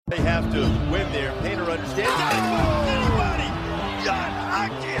have to win there. Painter understands. Anybody! John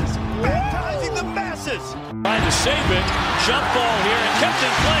Hopkins baptizing the masses. Trying to save it. Jump ball here and kept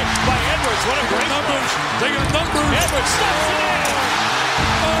in play by Edwards. What a great numbers. They got numbers. Edwards steps it in.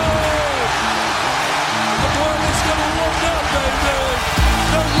 Oh! The Boilers going to look up, baby.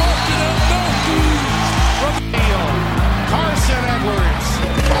 They're looking at Matthews. From Carson Edwards.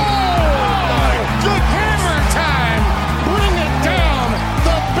 Oh! My good hammer time. Bring it down.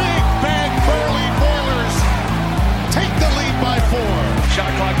 The Big Bag Burley Boilers take the lead by 4.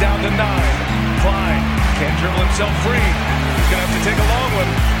 Shot clock down to 9. Klein can't dribble himself free. He's going to have to take a long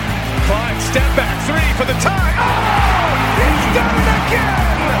one. Klein, step back, 3 for the tie. Oh! He's done it again!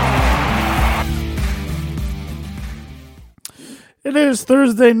 It is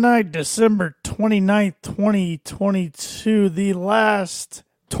Thursday night, December 29th, 2022, the last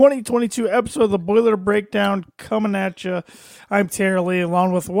 2022 episode of the Boiler Breakdown coming at you. I'm Tanner Lee,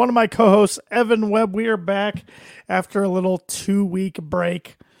 along with one of my co-hosts, Evan Webb. We are back after a little 2-week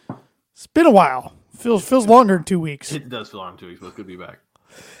break. It's been a while. Feels longer than 2 weeks. It does feel longer than 2 weeks, but it's good to be back.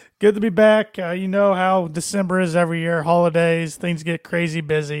 Good to be back. You know how December is every year, holidays, things get crazy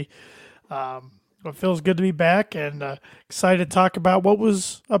busy. It feels good to be back and excited to talk about what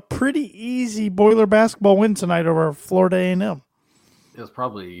was a pretty easy Boiler basketball win tonight over Florida A&M. It was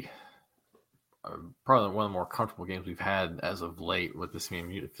probably one of the more comfortable games we've had as of late with this team.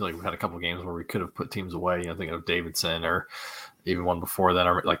 I feel like we've had a couple of games where we could have put teams away. You know, thinking of Davidson or even one before that,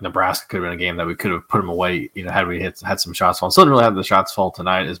 or like Nebraska could have been a game that we could have put them away. You know, had we had some shots fall. Still didn't really have the shots fall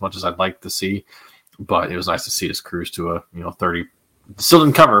tonight as much as I'd like to see, but it was nice to see us cruise to a 30. Still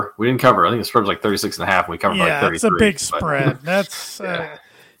didn't cover. We didn't cover. I think the spread was like 36.5. We covered like 33. Yeah, it's a big spread. That's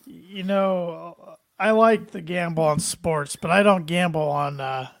I like the gamble on sports, but I don't gamble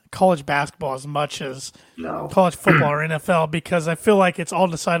on college basketball as much as college football or NFL because I feel like it's all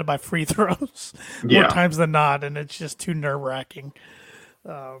decided by free throws more times than not, and it's just too nerve-wracking.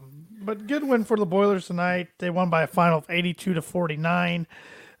 But good win for the Boilers tonight. They won by a final of 82-49.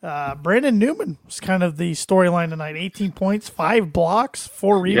 Brandon Newman was kind of the storyline tonight. 18 points, 5 blocks,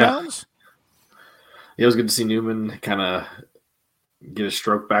 4 rebounds. Yeah, it was good to see Newman kind of get his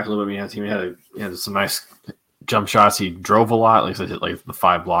stroke back a little bit. He had some nice jump shots. He drove a lot. Like I said, like the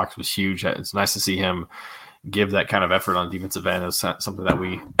 5 blocks was huge. It's nice to see him give that kind of effort on defensive end. It's something that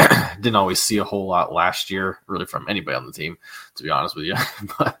we didn't always see a whole lot last year, really from anybody on the team, to be honest with you.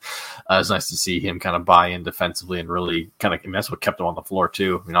 But it's nice to see him kind of buy in defensively and really that's what kept him on the floor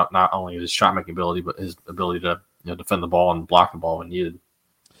too. I mean, not only his shot making ability, but his ability to defend the ball and block the ball when needed.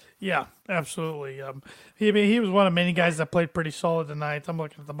 Yeah, absolutely. He was one of many guys that played pretty solid tonight. I'm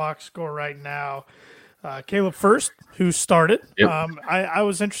looking at the box score right now. Caleb First, who started. Yep. I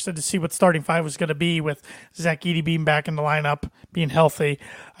was interested to see what starting 5 was going to be with Zach Edey being back in the lineup, being healthy.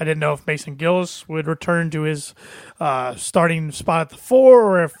 I didn't know if Mason Gillis would return to his starting spot at the 4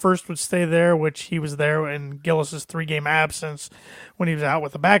 or if First would stay there, which he was there in Gillis's 3-game absence when he was out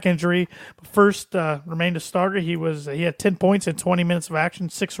with a back injury. But First remained a starter. He had 10 points in 20 minutes of action,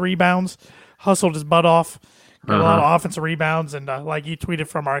 6 rebounds, hustled his butt off. Got a lot of offensive rebounds, and like you tweeted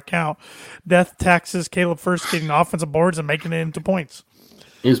from our account, Death taxes Caleb First getting offensive boards and making it into points.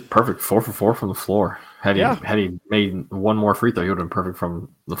 He was perfect, 4 for 4 from the floor. Had he made one more free throw, he would have been perfect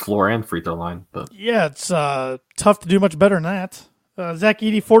from the floor and free throw line. But yeah, it's tough to do much better than that. Zach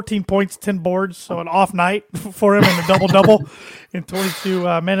Edey, 14 points, 10 boards, so an off night for him in a double-double in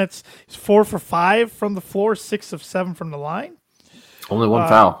 22 minutes. He's 4 for 5 from the floor, 6 of 7 from the line. Only one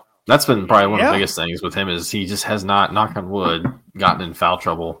foul. That's been probably one of the biggest things with him is he just has not, knock on wood, gotten in foul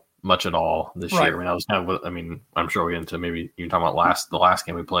trouble much at all this year. I'm sure we'll get into maybe even talking about the last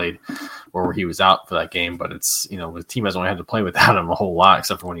game we played where he was out for that game, but it's, the team hasn't only had to play without him a whole lot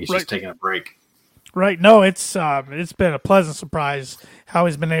except for when he's just taking a break. Right. No, it's been a pleasant surprise how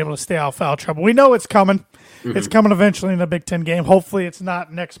he's been able to stay out of foul trouble. We know it's coming. Mm-hmm. It's coming eventually in the Big Ten game. Hopefully it's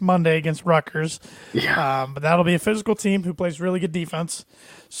not next Monday against Rutgers. Yeah. But that'll be a physical team who plays really good defense.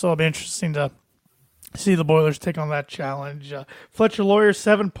 So it'll be interesting to see the Boilers take on that challenge. Fletcher Lawyer,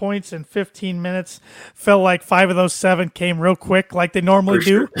 7 points in 15 minutes. Felt like 5 of those 7 came real quick like they normally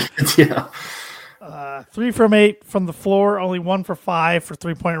do. Yeah. 3 from 8 from the floor, only 1 for 5 for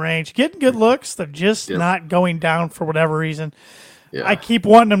 3-point range. Getting good looks. They're just not going down for whatever reason. Yeah. I keep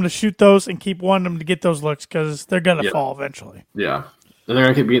wanting them to shoot those and keep wanting them to get those looks because they're going to fall eventually. Yeah. And they're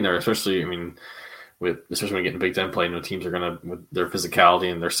going to keep being there, especially when you get in Big Ten play, teams are going to, with their physicality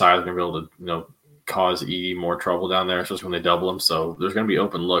and their size, are going to be able to, cause E more trouble down there, especially when they double them. So there's going to be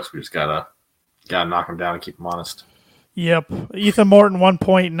open looks. We just got to knock them down and keep them honest. Yep. Ethan Morton, 1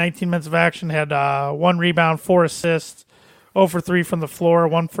 point, 19 minutes of action, had 1 rebound, 4 assists, 0 for 3 from the floor,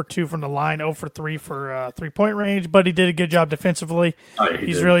 1 for 2 from the line, 0 for 3 for 3-point range, but he did a good job defensively. Oh, yeah,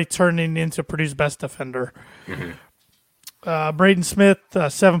 He's really turning into Purdue's best defender. Braden Smith,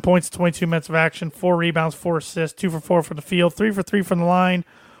 7 points, 22 minutes of action, 4 rebounds, 4 assists, 2 for 4 from the field, 3 for 3 from the line,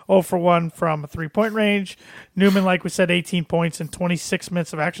 0 for 1 from 3-point range. Newman, like we said, 18 points and 26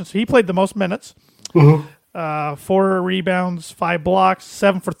 minutes of action, so he played the most minutes. 4 rebounds, 5 blocks,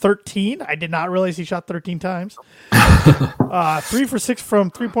 7 for 13. I did not realize he shot 13 times. 3 for 6 from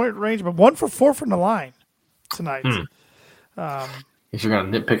 3-point range, but 1 for 4 from the line tonight. If you're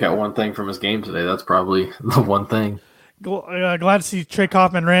going to nitpick at one thing from his game today, that's probably the one thing. Glad to see Trey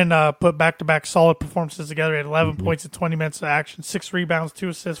Kaufman put back-to-back solid performances together. He had 11 points in 20 minutes of action, 6 rebounds, 2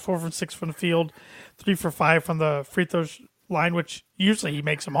 assists, 4 for 6 from the field, 3 for 5 from the free throw line, which usually he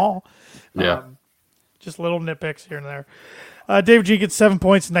makes them all. Yeah. Just little nitpicks here and there. David G gets 7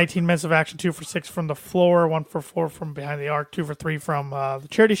 points in 19 minutes of action, 2 for 6 from the floor, 1 for 4 from behind the arc, 2 for 3 from the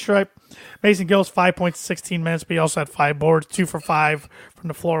charity stripe. Mason Gills, 5 points in 16 minutes, but he also had 5 boards, 2 for 5 from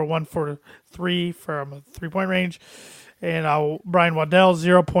the floor, 1 for 3 from 3-point range. And Brian Waddell,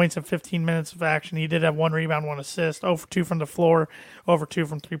 0 points in 15 minutes of action. He did have 1 rebound, 1 assist, 0 for 2 from the floor, 0 for 2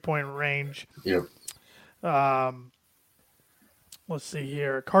 from 3-point range. Yep. Let's see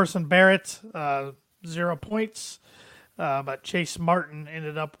here. Carson Barrett, 0 points. But Chase Martin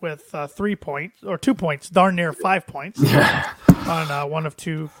ended up with 3 points, or 2 points, darn near 5 points on 1 of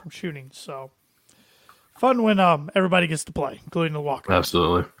 2 from shooting. So fun when everybody gets to play, including the Walker.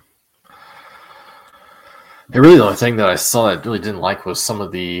 Absolutely. The only thing that I saw that really didn't like was some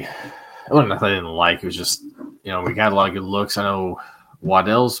of the – it wasn't nothing I didn't like. It was just, we got a lot of good looks. I know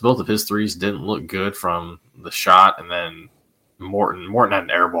Waddell's, both of his threes didn't look good from the shot, and then Morton had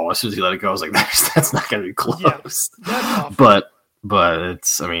an air ball. As soon as he let it go, I was like, that's not going to be close. Yeah, but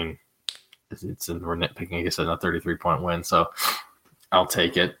it's, we're nitpicking, I guess, a 33-point win, so I'll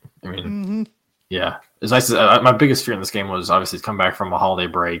take it. Yeah. It's nice. My biggest fear in this game was obviously come back from a holiday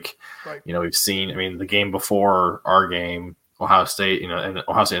break. Right. We've seen, the game before our game, Ohio State, and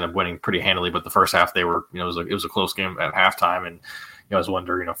Ohio State ended up winning pretty handily, but the first half they were, it was a close game at halftime, and I was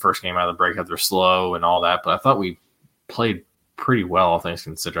wondering, first game out of the break, how they're slow and all that, but I thought we played pretty well, all things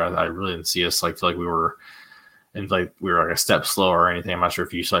considered. I really didn't see us feel like we were a step slower or anything. I'm not sure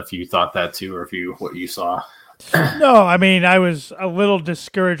if you thought that too, or what you saw. No, I was a little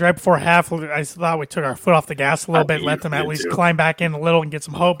discouraged right before half. I thought we took our foot off the gas a little bit, let them at least climb back in a little and get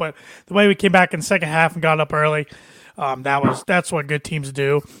some hope. But the way we came back in the second half and got up early, that's what good teams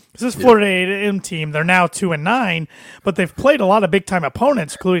do. This Florida A&M team, they're now 2-9, but they've played a lot of big time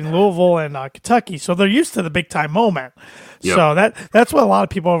opponents, including Louisville and Kentucky. So they're used to the big time moment. Yep. So that's what a lot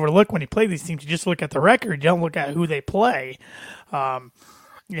of people overlook when you play these teams. You just look at the record. You don't look at who they play. I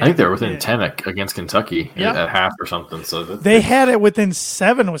think they were within 10 against Kentucky at half or something. So they had it within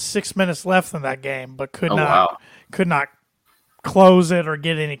 7 with 6 minutes left in that game, but could not close it or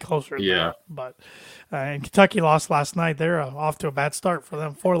get any closer. Yeah. But and Kentucky lost last night. They're off to a bad start for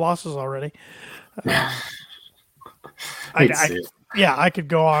them. 4 losses already. I could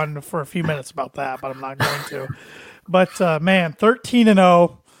go on for a few minutes about that, but I'm not going to. But,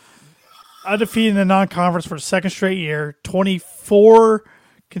 13-0, undefeated in the non-conference for the second straight year, 24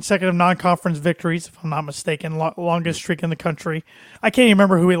 consecutive non-conference victories, if I'm not mistaken, longest streak in the country. I can't even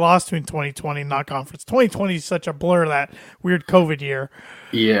remember who we lost to in 2020 non-conference. 2020 is such a blur, that weird COVID year.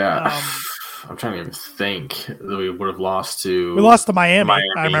 Yeah. I'm trying to even think that we would have lost to... We lost to Miami.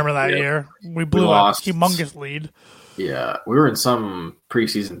 I remember that year. We blew a humongous lead. Yeah, we were in some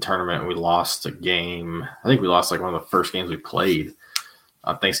preseason tournament and we lost a game. I think we lost one of the first games we played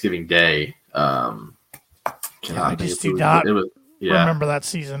on Thanksgiving Day. I just do not remember that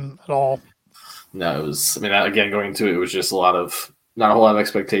season at all. No, it was, again, going into it was just not a whole lot of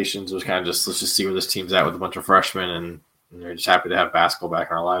expectations. It was kind of just, let's just see where this team's at with a bunch of freshmen, and we're just happy to have basketball back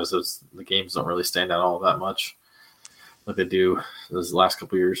in our lives. The games don't really stand out all that much like they do those last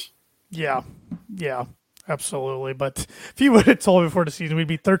couple years. Yeah. Absolutely, but if you would have told me before the season we'd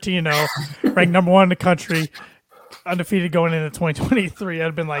be 13-0, ranked number 1 in the country, undefeated going into 2023, I'd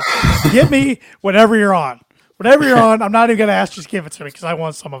have been like, "Give me whatever you're on. I'm not even going to ask. Just give it to me because I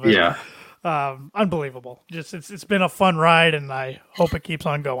want some of it." Yeah, unbelievable. Just it's been a fun ride, and I hope it keeps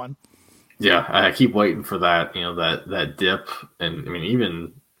on going. Yeah, I keep waiting for that. That dip, and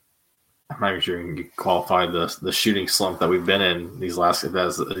even. I'm not even sure you can qualify the shooting slump that we've been in these last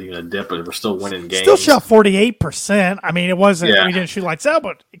as a dip, but we're still winning games. Still shot 48%. It wasn't we didn't shoot lights out,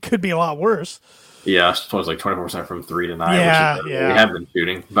 but it could be a lot worse. Yeah, I suppose 24% from 3 to 9. Yeah, we have been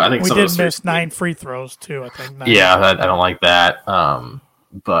shooting, but I think we did miss 9 free throws too. I think. 9. Yeah, I don't like that.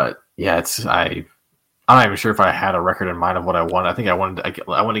 But yeah, I'm I'm not even sure if I had a record in mind of what I wanted. I think I wanted to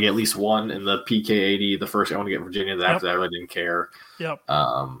get at least one in the PK80. The first, I want to get Virginia. After that, I really didn't care. Yep.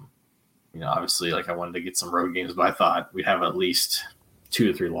 Obviously, I wanted to get some road games, but I thought we'd have at least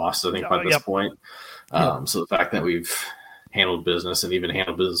 2 to 3 losses, I think, by this point. So the fact that we've handled business and even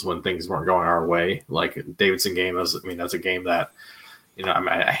handled business when things weren't going our way, like Davidson game, that's a game that,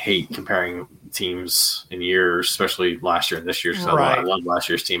 I hate comparing teams in years, especially last year and this year. So I love last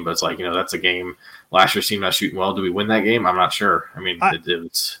year's team, but it's that's a game. Last year's team not shooting well. Do we win that game? I'm not sure. I mean,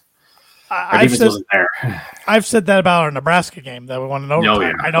 I've said that about our Nebraska game that we won in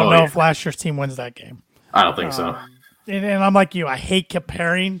overtime. I don't know if last year's team wins that game. I don't think so. And I'm like you. I hate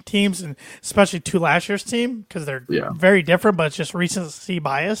comparing teams, and especially to last year's team because they're very different, but it's just recency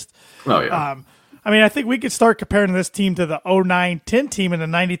biased. Oh, yeah. I think we could start comparing this team to the 09-10 team and the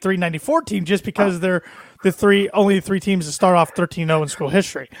 93-94 team just because they're only the 3 teams that start off 13-0 in school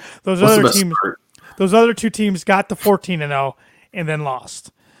history. Those other 2 teams got to 14-0 and then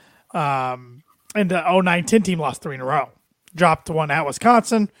lost. And the 09-10 team lost 3 in a row. Dropped one at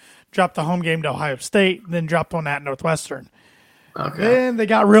Wisconsin, dropped the home game to Ohio State, then dropped one at Northwestern. Okay. Then they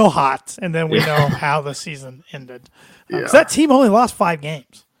got real hot, and then we know how the season ended. So that team only lost 5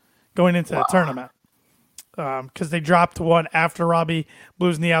 games going into the tournament because they dropped one after Robbie blew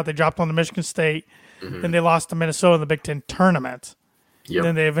his knee out. They dropped one to Michigan State. Then they lost to Minnesota in the Big Ten tournament. Yep.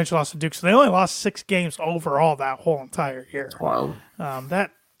 Then they eventually lost to Duke. So they only lost 6 games overall that whole entire year. Wow. I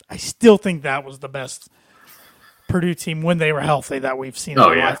still think that was the best Purdue team when they were healthy that we've seen in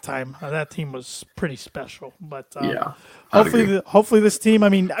our lifetime. That team was pretty special. But hopefully this team. I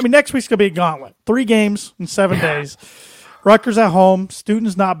mean, next week's gonna be a gauntlet. 3 games in 7 days. Rutgers at home.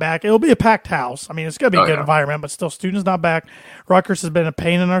 Students not back. It'll be a packed house. I mean, it's gonna be a good environment, but still, students not back. Rutgers has been a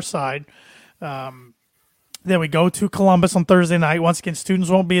pain in our side. Then we go to Columbus on Thursday night. Once again, students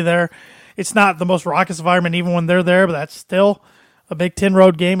won't be there. It's not the most raucous environment even when they're there, but that's still a Big Ten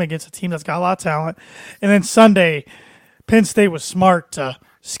road game against a team that's got a lot of talent. And then Sunday, Penn State was smart to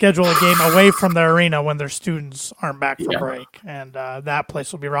schedule a game away from the arena when their students aren't back for break. And that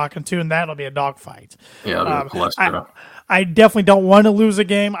place will be rocking too, and that'll be a dogfight. Yeah, I definitely don't want to lose a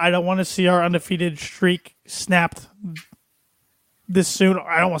game. I don't want to see our undefeated streak snapped this soon.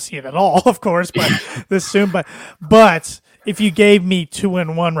 I don't want to see it at all, of course, but this soon. But if you gave me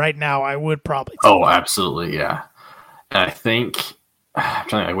 2-1 right now, I would probably. Absolutely, yeah. And I think I'm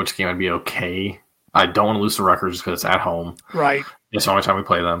trying to think which game I'd be okay. I don't want to lose to Rutgers because it's at home. Right. It's the only time we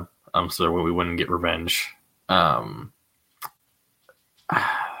play them. So we wouldn't get revenge.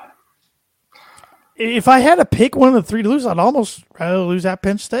 If I had to pick one of the 3 to lose, I'd almost rather lose at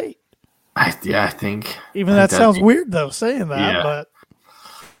Penn State. I think. Even that sounds weird, though, saying that. But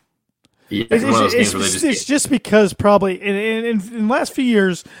it's just because probably in the last few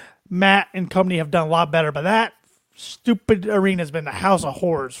years, Matt and company have done a lot better. But that stupid arena has been a house of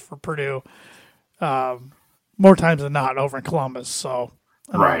horrors for Purdue more times than not over in Columbus. So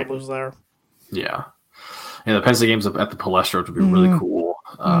I'm not going to lose there. Yeah. And the Penn State games at the Palestra would be really cool.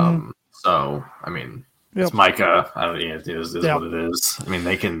 So, I mean, it's Micah. I don't know. It is what it is. I mean,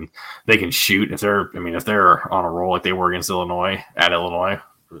 they can shoot if they're on a roll like they were against Illinois at Illinois.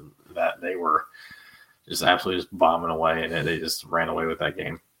 That they were just absolutely just bombing away, and they just ran away with that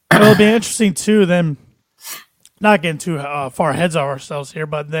game. It'll be interesting too. Then, not getting too far ahead of ourselves here,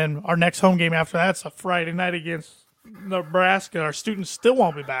 but then our next home game after that's a Friday night against Nebraska. Our students still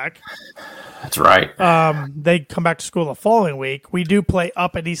won't be back. That's right. They come back to school the following week. We do play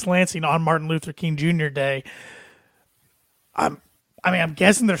up at East Lansing on Martin Luther King Jr. Day. I'm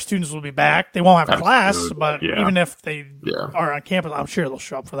guessing their students will be back. They won't have class, but even if they are on campus, I'm sure they'll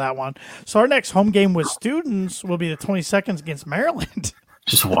show up for that one. So our next home game with students will be the 22nd against Maryland.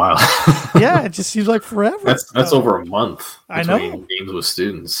 Just wild. Yeah, it just seems like forever. That's over a month between I know. Games with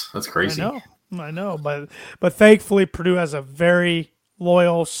students. That's crazy. I know, but thankfully Purdue has a very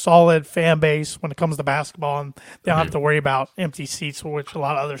loyal, solid fan base when it comes to basketball, and they don't have to worry about empty seats, which a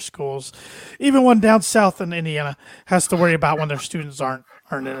lot of other schools, even one down south in Indiana, has to worry about when their students aren't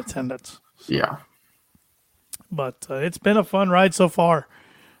in attendance. Yeah. But it's been a fun ride so far.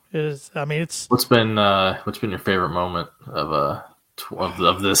 What's been your favorite moment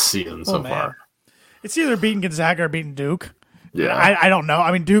of this season so far? It's either beating Gonzaga or beating Duke. Yeah, I don't know.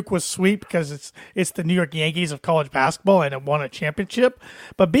 I mean, Duke was sweet because it's the New York Yankees of college basketball and it won a championship.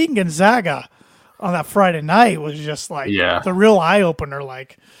 But beating Gonzaga on that Friday night was just like the real eye opener.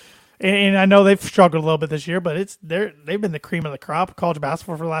 Like, and I know they've struggled a little bit this year, but they've been the cream of the crop of college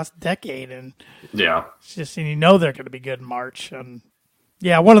basketball for the last decade, and it's just they're going to be good in March. And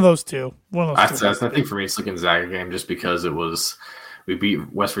one of those two. I think for me it's the Gonzaga game just because it was we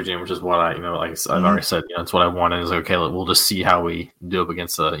beat West Virginia, which is what I've already said, it's what I wanted. Is okay, we'll just see how we do up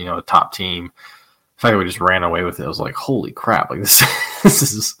against a top team. The fact that we just ran away with it, I was like, holy crap! Like this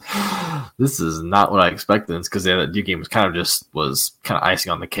is not what I expected. It's because that Duke game was kind of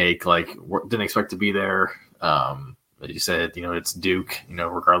icing on the cake. Like, didn't expect to be there. As you said, it's Duke.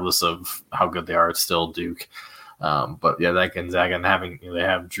 Regardless of how good they are, it's still Duke. But yeah, that Gonzaga and they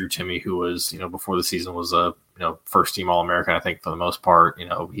have Drew Timme, who was, before the season was a, first team All-American, I think, for the most part.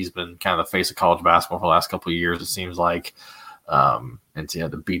 He's been kind of the face of college basketball for the last couple of years, it seems like. And to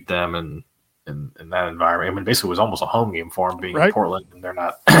beat them and in that environment, I mean, basically it was almost a home game for them being in Portland, and they're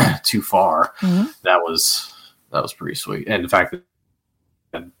not too far. Mm-hmm. That was pretty sweet. And the fact that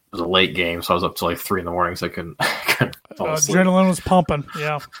it was a late game, so I was up till like 3 a.m, so I couldn't fall asleep. Adrenaline was pumping.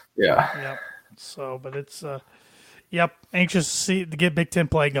 Yeah. Yep. So, but it's anxious to get Big Ten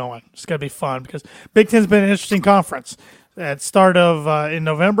play going. It's gonna be fun because Big Ten's been an interesting conference. At start of in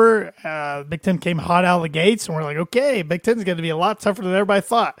November, Big Ten came hot out of the gates, and we're like, okay, Big Ten's going to be a lot tougher than everybody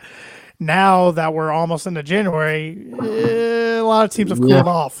thought. Now that we're almost into January, a lot of teams have cooled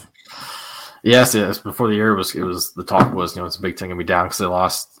off. Yes. Before the year, the talk was, it's a Big Ten going to be down because they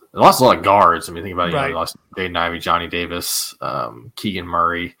lost a lot of guards. I mean, think about it. They lost Jaden Ivey, Johnny Davis, Keegan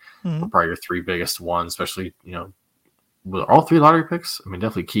Murray, probably your 3 biggest ones, especially, were all 3 lottery picks? I mean,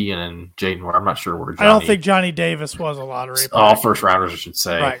 definitely Keegan and Jaden. I'm not sure where Johnny. I don't think Johnny Davis was a lottery pick. All first rounders, I should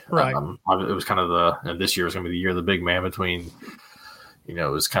say. Right. It was kind of this year was going to be the year of the big man between, it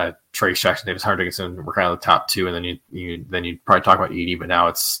was kind of Trace Jackson, Davis, Hunter Dickinson were kind of the top 2, and then you'd probably talk about Edey, but now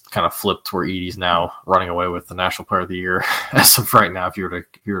it's kind of flipped where Edey's now running away with the National Player of the Year as of right now. If you were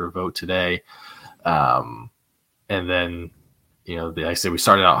to vote today, and then like I said, we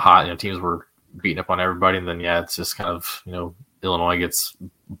started out hot. Teams were beating up on everybody, and then it's just kind of Illinois gets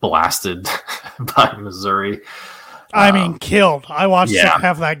blasted by Missouri. I mean, killed. I watched half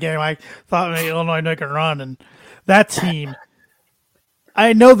of that game. I thought Illinois took a run, and that team.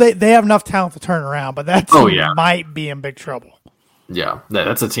 I know they have enough talent to turn around, but that team might be in big trouble. Yeah,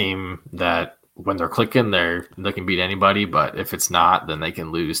 that's a team that when they're clicking, they can beat anybody. But if it's not, then they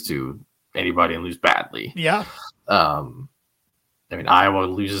can lose to anybody and lose badly. Yeah. I mean, Iowa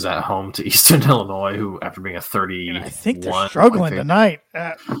loses at home to Eastern Illinois, who after being a 31, I think they're struggling tonight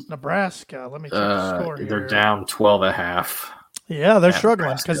at Nebraska. Let me check the score here. They're down 12 and a half. Yeah, they're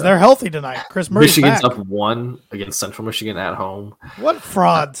struggling because they're healthy tonight. Chris Murray's Michigan's back. up 1 against Central Michigan at home. What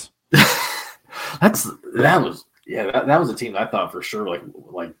frauds! that was a team that I thought for sure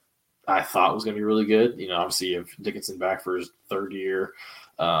like I thought was going to be really good. Obviously you have Dickinson back for his 3rd year.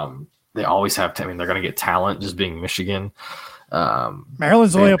 They always have. They're going to get talent just being Michigan.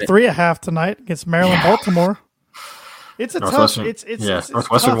 Maryland's only up 3.5 tonight against Maryland Baltimore. It's a tough. It's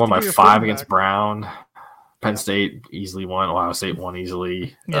Northwestern won by 5 against back. Brown. Penn State easily won. Ohio State won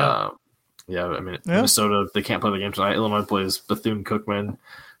easily. Minnesota, they can't play the game tonight. Illinois plays Bethune-Cookman,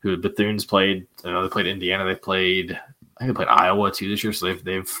 who Bethune's played. They played Indiana. I think they played Iowa too this year. So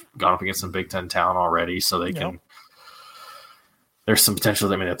they've gone up against some Big Ten talent already. So they can. There's some potential.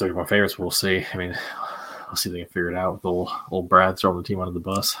 They're 31 favorites. We'll see. We'll see if they can figure it out with old Brad throwing the team under the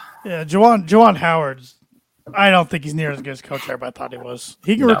bus. Yeah, Juwan Howard. I don't think he's near as good as coach everybody thought he was.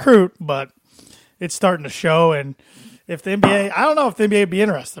 He can recruit, but it's starting to show. And if the NBA, I don't know if the NBA would be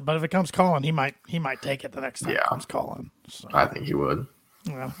interested, but if it comes calling, he might take it the next time it comes calling. So, I think he would.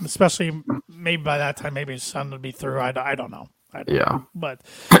 Yeah, especially maybe by that time, maybe his son would be through. I don't know. But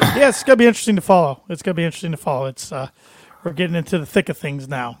it's gonna be interesting to follow. It's we're getting into the thick of things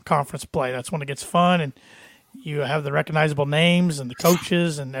now. Conference play. That's when it gets fun, and you have the recognizable names and the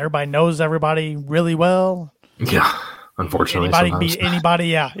coaches, and everybody knows everybody really well. Yeah. Unfortunately, anybody can beat anybody.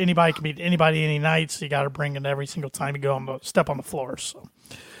 Yeah, anybody can beat anybody any night. So you got to bring it every single time you go step on the floor.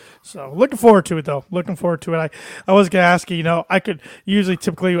 So looking forward to it though. Looking forward to it. I was gonna ask you. I could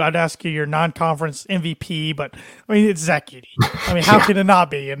typically I'd ask you your non-conference MVP, but I mean it's Zach Edey. I mean how can it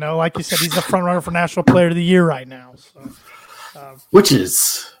not be? Like you said, he's the front runner for National Player of the Year right now. So, which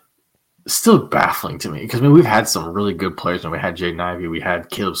is still baffling to me because we've had some really good players. We had Jaden Ivey, we had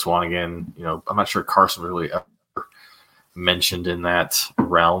Caleb Swanigan. I'm not sure Carson really mentioned in that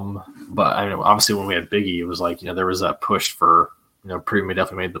realm, but obviously when we had Biggie, it was like there was that push for Purdue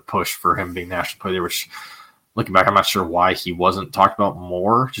definitely made the push for him being national player, which looking back, I'm not sure why he wasn't talked about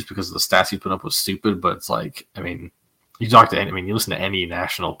more, just because of the stats he put up was stupid. But it's like, you listen to any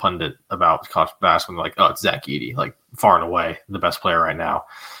national pundit about college basketball, like, oh, it's Zach Edey, like far and away the best player right now,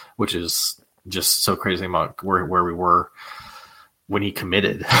 which is just so crazy about where we were when he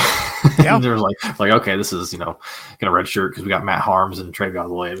committed. Yeah. They're like, okay, this is, going to redshirt because we got Matt Harms and Travion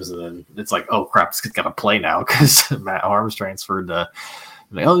Williams. And then it's like, oh, crap, this kid's got to play now because Matt Harms transferred to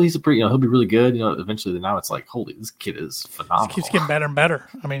like, oh, he's a pretty, he'll be really good. Eventually now it's like, holy, this kid is phenomenal. He keeps getting better and better.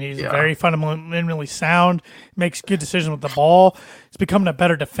 I mean, he's very fundamentally sound, makes good decisions with the ball. He's becoming a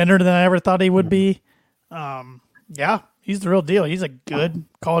better defender than I ever thought he would be. He's the real deal. He's a good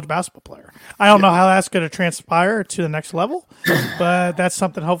college basketball player. I don't know how that's going to transpire to the next level, but that's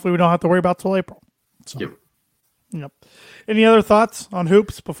something hopefully we don't have to worry about till April. So, Yep. Any other thoughts on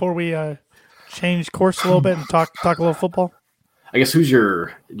hoops before we change course a little bit and talk a little football? I guess do you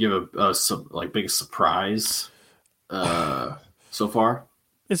have a biggest surprise so far?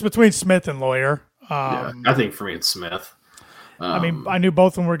 It's between Smith and Lawyer. I think for me it's Smith. I mean, I knew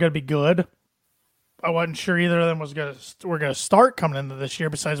both of them were going to be good. I wasn't sure either of them were going to start coming into this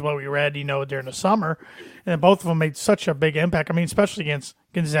year. Besides what we read, during the summer, and both of them made such a big impact. I mean, especially against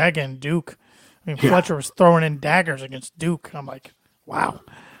Gonzaga and Duke. I mean, Fletcher was throwing in daggers against Duke. I'm like, wow.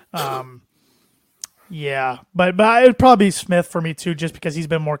 But it'd probably be Smith for me too, just because he's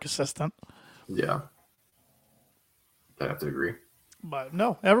been more consistent. Yeah, I have to agree. But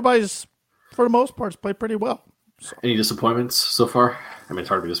no, everybody's for the most part played pretty well. So. Any disappointments so far? I mean, it's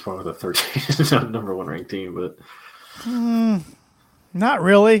hard to be disappointed with a 13 number one ranked team, but not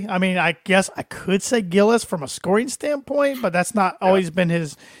really. I mean, I guess I could say Gillis from a scoring standpoint, but that's not always been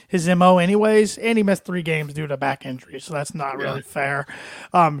his MO anyways. And he missed 3 games due to back injury, so that's not really fair.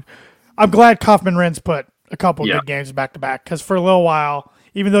 I'm glad Kaufman-Renz put a couple good games back to back, because for a little while,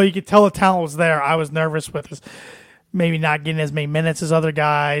 even though you could tell the talent was there, I was nervous with his maybe not getting as many minutes as other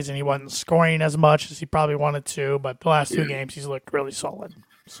guys, and he wasn't scoring as much as he probably wanted to. But the last 2 games, he's looked really solid.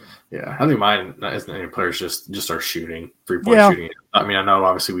 So. Yeah, I think mine isn't any players just our shooting, 3-point shooting. I mean, I know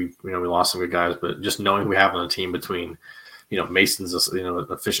obviously we lost some good guys, but just knowing we have on the team between Mason's an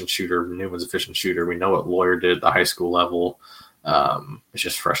efficient shooter, Newman's efficient shooter. We know what Lawyer did at the high school level. It's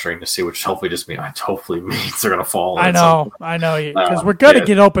just frustrating to see, which hopefully means they're going to fall. I know, because we're going to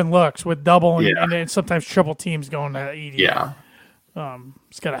get open looks with double and then sometimes triple teams going to ED. Yeah,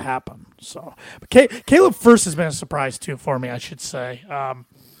 it's going to happen. So, but Caleb First has been a surprise too for me, I should say.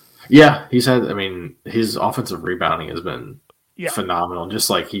 He's had. I mean, his offensive rebounding has been phenomenal. Just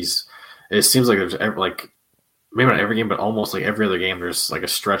like it seems like there's maybe not every game, but almost like every other game, there's like a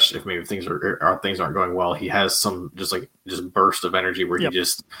stretch. If maybe things aren't going well, he has some just burst of energy where he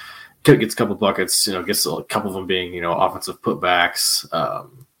just gets a couple buckets. Gets a couple of them being offensive putbacks. I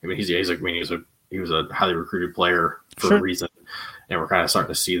mean, he was a highly recruited player for a reason, and we're kind of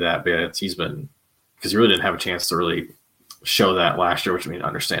starting to see that. But he's been, because he really didn't have a chance to really show that last year, which I mean,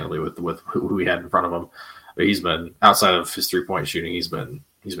 understandably with who he had in front of him. But he's been, outside of his 3-point shooting, he's been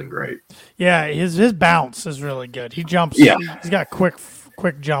great. Yeah, his bounce is really good. He jumps. Yeah. He's got a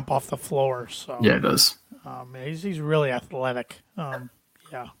quick jump off the floor. So yeah, it does. He's really athletic.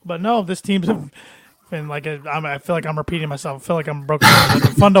 But no, this team's been I feel like I'm repeating myself. I feel like I'm broken. They've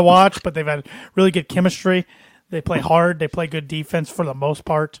been fun to watch, but they've had really good chemistry. They play hard. They play good defense for the most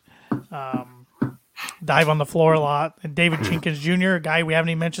part. Dive on the floor a lot. And David Jenkins Jr., a guy we haven't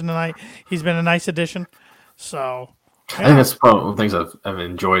even mentioned tonight, he's been a nice addition. So. I think that's probably one of the things I've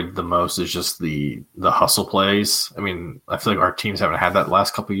enjoyed the most is just the hustle plays. I mean, I feel like our teams haven't had that the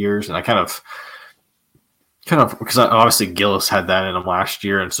last couple of years, and I kind of because obviously Gillis had that in him last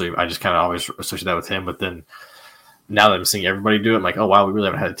year, and so I just kind of always associate that with him. But then now that I'm seeing everybody do it, I'm like, oh wow, we really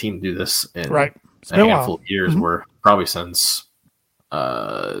haven't had a team do this in a handful of years. Where probably since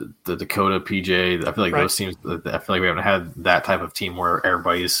the Dakota PJ, I feel like those teams. I feel like we haven't had that type of team where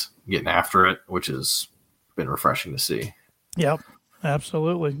everybody's getting after it, which is been refreshing to see. Yep,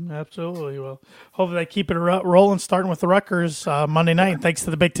 absolutely. Well, hopefully they keep it rolling, starting with the Rutgers Monday night. And thanks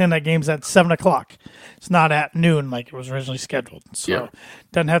to the Big Ten, that game's at 7:00. It's not at noon like it was originally scheduled, so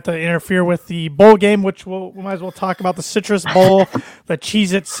doesn't have to interfere with the bowl game, which we might as well talk about the Citrus Bowl, the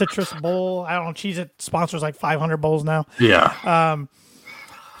Cheez-It Citrus Bowl. I don't know, Cheez-It sponsors like 500 bowls now. Yeah.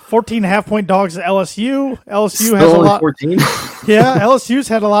 14.5-point dogs at LSU. LSU Still has a lot. 14. Yeah, LSU's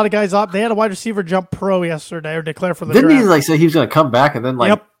had a lot of guys up. They had a wide receiver jump pro yesterday or declare for the draft. Didn't he say he was going to come back and then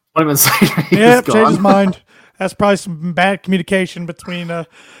 20 minutes later changed his mind. That's probably some bad communication between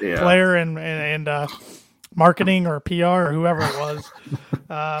player and marketing or PR or whoever it was.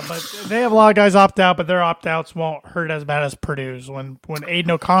 But they have a lot of guys opt out, but their opt outs won't hurt as bad as Purdue's. When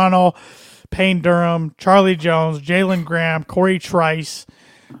Aiden O'Connell, Payne Durham, Charlie Jones, Jalen Graham, Corey Trice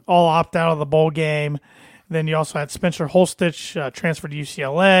all opt out of the bowl game. Then you also had Spencer Holstich transferred to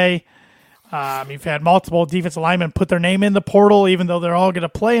UCLA. You've had multiple defensive linemen put their name in the portal, even though they're all going to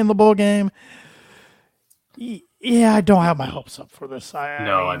play in the bowl game. Yeah, I don't have my hopes up for this. I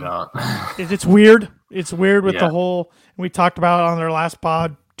don't. It's weird. It's weird with Yeah. the whole. We talked about it on their last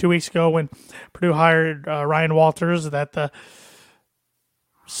pod 2 weeks ago when Purdue hired Ryan Walters that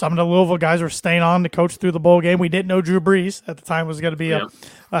some of the Louisville guys were staying on to coach through the bowl game. We didn't know Drew Brees at the time was going to be a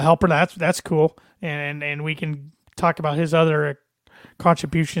helper. That's cool, and we can talk about his other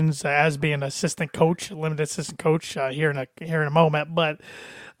contributions as being assistant coach, limited assistant coach here in a moment. But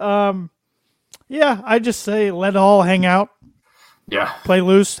yeah, I just say let it all hang out. Yeah. Play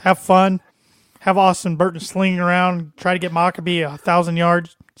loose, have fun, have Austin Burton slinging around, try to get Maccabee 1,000-yard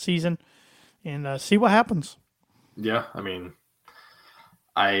season, and see what happens. Yeah, I mean,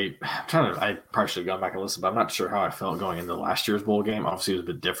 I probably should have gone back and listened, but I'm not sure how I felt going into last year's bowl game. Obviously, it was a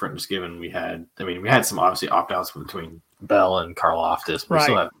bit different, just given we had some obviously opt-outs between Bell and Karlaftis, but we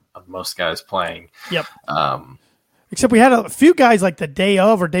still had most guys playing. Yep. Except we had a few guys like the day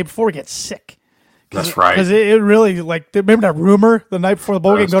of or day before get sick. That's right. Because it really, remember that rumor the night before the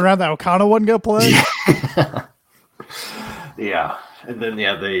bowl game going around that O'Connell wasn't going to play? Yeah. And then,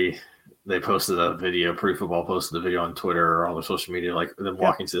 they posted a video, Pre Football posted a video on Twitter or all their social media, like them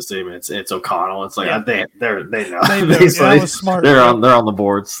walking to the stadium. It's O'Connell. It's like they know. They know. That was smart. They're on the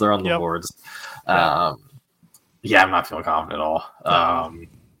boards. They're on the boards. Yeah, I'm not feeling confident at all.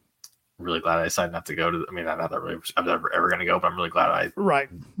 Really glad I decided not to go to. I'm not ever going to go, but I'm really glad I right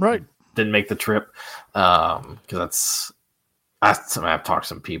didn't make the trip because I've talked to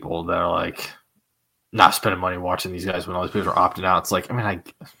some people that are like not spending money watching these guys when all these people are opting out. It's like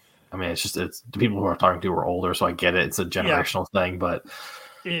it's the people who are talking to are older, so I get it. It's a generational thing, but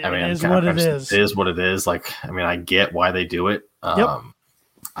it is what it is. It is what it is. I get why they do it. I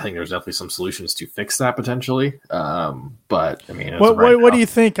think there's definitely some solutions to fix that potentially. But what do you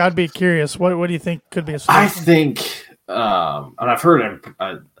think? I'd be curious. What do you think could be a solution? I think, and I've heard of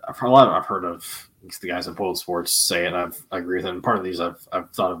the guys at Bold Sports say it. I agree with them. Part of these I've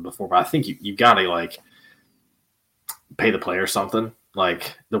thought of before, but I think you got to pay the player something.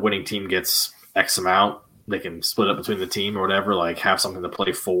 Like the winning team gets X amount, they can split it between the team or whatever. Have something to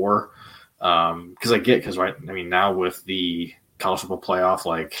play for. Because now with the college football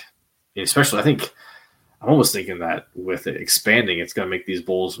playoff, especially I think I'm almost thinking that with it expanding, it's going to make these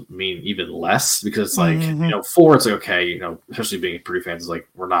bowls mean even less because four, it's okay, especially being Purdue fans, is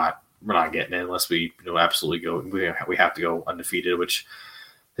we're not getting it unless we absolutely go. We have to go undefeated, which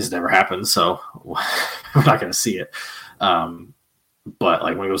has never happened, so we're not going to see it. But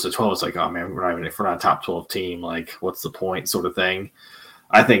when it goes to 12, it's oh man, if we're not a top 12 team, what's the point, sort of thing.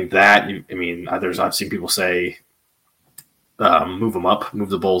 I think that I've seen people say move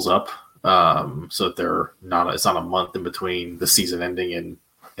the bowls up so that it's not a month in between the season ending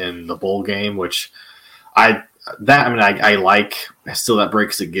and the bowl game, which I like still that break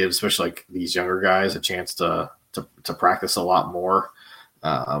because it gives especially these younger guys a chance to practice a lot more.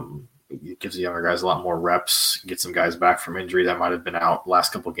 It gives the younger guys a lot more reps, get some guys back from injury that might have been out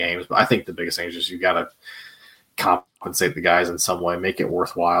last couple of games. But I think the biggest thing is just you got to compensate the guys in some way, make it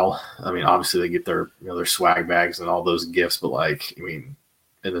worthwhile. Obviously they get their their swag bags and all those gifts, but in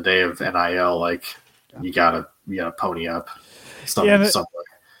the day of NIL, you gotta pony up some way.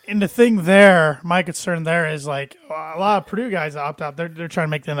 And the thing there, my concern there is a lot of Purdue guys opt out. They're trying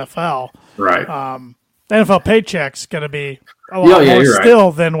to make the NFL. Right. The NFL paycheck's going to be a lot more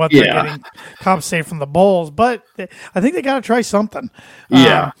still than what they're getting compensated from the bowls. But I think they got to try something.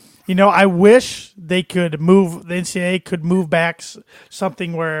 Yeah. I wish they could move, the NCAA could move back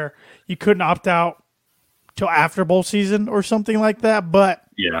something where you couldn't opt out till after bowl season or something like that. But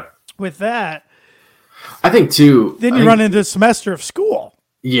with that, I think too. Then you run into a semester of school.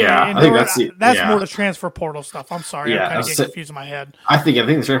 Yeah, I think that's more the transfer portal stuff. I'm sorry, Yeah, I'm kind of getting confused in my head. I think the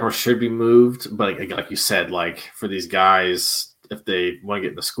transfer portal should be moved, but like you said, for these guys, if they want to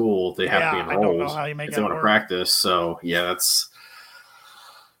get into school, they have to be enrolled. I don't know how you make if they want to practice. So that's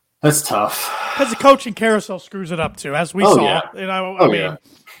tough. Because the coaching carousel screws it up too, as we saw. Yeah.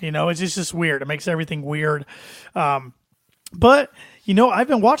 It's just weird. It makes everything weird. But I've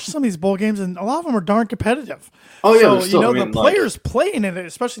been watching some of these bowl games, and a lot of them are darn competitive. Oh yeah, so the players playing in it,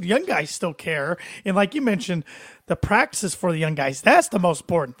 especially the young guys, still care. And like you mentioned, the practices for the young guys—that's the most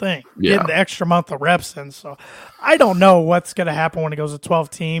important thing. Yeah. Getting the extra month of reps in. So I don't know what's going to happen when it goes to 12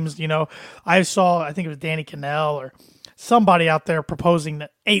 teams. I think it was Danny Cannell or somebody out there proposing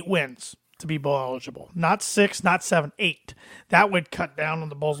that 8 wins to be bowl eligible, not 6, not 7, 8. That would cut down on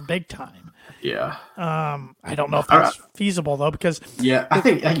the bowls big time. Yeah. I don't know if that's feasible though, because I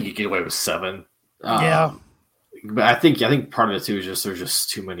think you could get away with 7. But I think part of it too is just there's just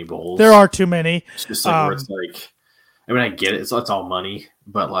too many bowls. There are too many. It's just where it's I get it. It's all money,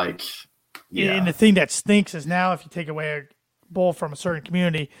 but And the thing that stinks is now if you take away a bowl from a certain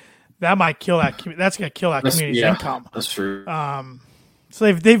community, that might kill that. That's going to kill that community's income. That's true.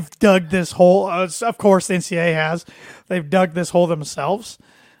 So they've dug this hole. Of course, the NCAA has. They've dug this hole themselves.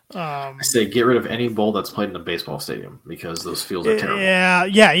 I say get rid of any bowl that's played in a baseball stadium because those fields are terrible.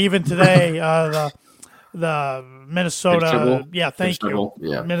 Yeah. Even today, the Minnesota, thank you.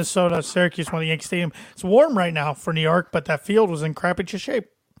 Yeah. Minnesota, Syracuse won the Yankee Stadium. It's warm right now for New York, but that field was in crappy shape.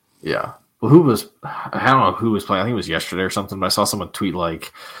 Yeah. Well, I don't know who was playing. I think it was yesterday or something, but I saw someone tweet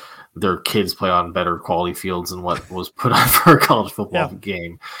like their kids play on better quality fields than what was put on for a college football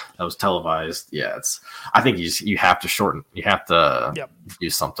game that was televised. Yeah, I think you have to do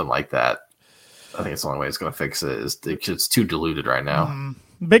something like that. I think it's the only way it's going to fix it. It's too diluted right now.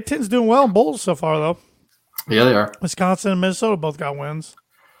 Big Ten's doing well in bowls so far, though. Yeah, they are. Wisconsin and Minnesota both got wins.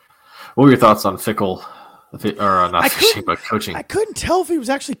 What were your thoughts on Fickle, or not fishing, but coaching? I couldn't tell if he was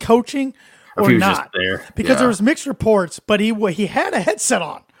actually coaching or he was not just there. because there was mixed reports, but he had a headset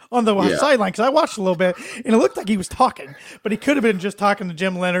on the sideline because I watched a little bit and it looked like he was talking, but he could have been just talking to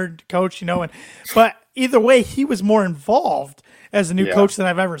Jim Leonard, coach, but either way, he was more involved as a new coach than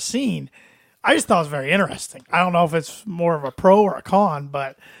I've ever seen. I just thought it was very interesting. I don't know if it's more of a pro or a con,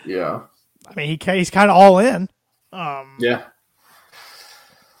 but I mean, he's kind of all in.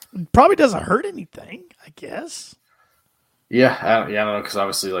 Probably doesn't hurt anything, I guess. Yeah, I don't know, because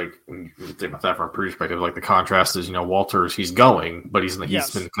obviously, like, when you think about that from a perspective, like, the contrast is, Walters, he's going, but he's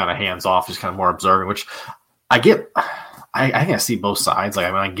been kind of hands-off, he's kind of more observing, which I get. I think I see both sides. Like,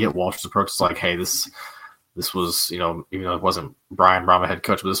 I mean, I get Walters' approach. It's like, hey, this was, even though it wasn't Brian Brahma head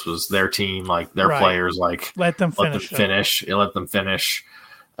coach, but this was their team, like, their players, like, let them finish. Let them finish.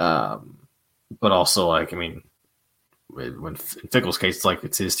 But also, like, I mean, when in Fickle's case, it's like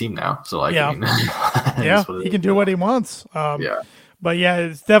it's his team now. So, like, I mean, he can do what he wants. But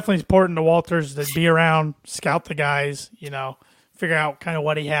it's definitely important to Walters to be around, scout the guys, figure out kind of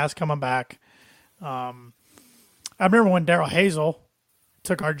what he has coming back. I remember when Darrell Hazel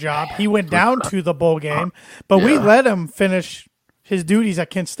took our job, he went down to the bowl game, but we let him finish his duties at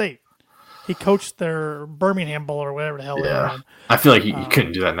Kent State. He coached their Birmingham Bowl or whatever the hell they were in. I feel like you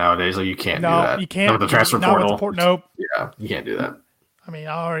couldn't do that nowadays. Like, you can't do that. You can't. Not with the transfer portal. Nope. Yeah, you can't do that. I mean,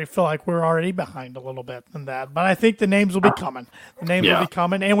 I already feel like we're already behind a little bit in that, but I think the names will be coming. The names will be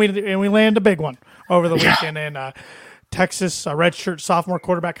coming, and we land a big one over the weekend in Texas. Redshirt sophomore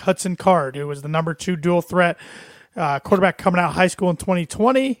quarterback Hudson Card, who was the number 2 dual threat quarterback coming out of high school in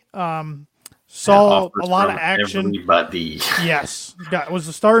 2020. Saw a lot of action. Everybody. Yes. Was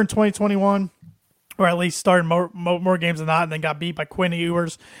the starter in 2021, or at least started more games than not, and then got beat by Quinn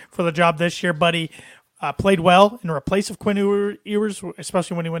Ewers for the job this year. But he played well in replace of Quinn Ewers,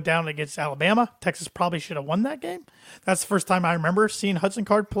 especially when he went down against Alabama. Texas probably should have won that game. That's the first time I remember seeing Hudson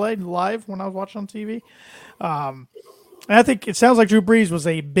Card play live when I was watching on TV. And I think it sounds like Drew Brees was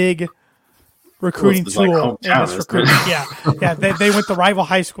a big recruiting tool in this recruiting. They went to rival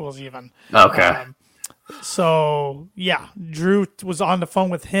high schools even. Okay. Drew was on the phone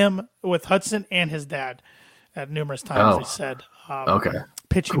with Hudson and his dad at numerous times. They said,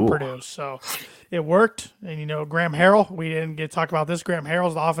 pitching Purdue. So it worked. And Graham Harrell, we didn't get to talk about this. Graham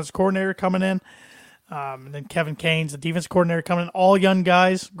Harrell's the offense coordinator coming in. And then Kevin Kane's the defense coordinator coming in. All young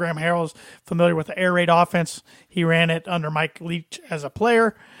guys. Graham Harrell's familiar with the air raid offense. He ran it under Mike Leach as a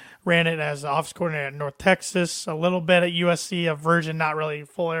player. Ran it as the office coordinator at North Texas, a little bit at USC, a version, not really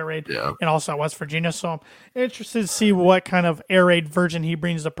full air raid, and also at West Virginia. So I'm interested to see what kind of air raid version he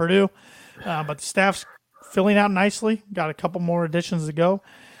brings to Purdue. But the staff's filling out nicely. Got a couple more additions to go.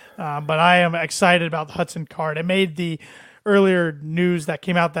 But I am excited about the Hudson Card. It made the earlier news that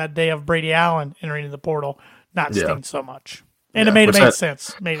came out that day of Brady Allen entering the portal not sting so much. And it made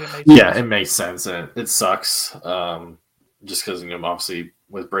sense. It made sense. And it sucks just because, obviously,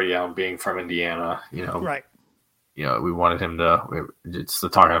 with Brady Allen being from Indiana, right. We wanted him to. It's the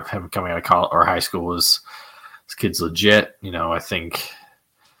talk of him coming out of college or high school was this kid's legit. I think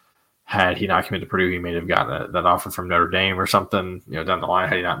had he not committed to Purdue, he may have gotten that offer from Notre Dame or something. Down the line,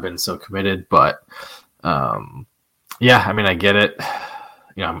 had he not been so committed. But I mean, I get it.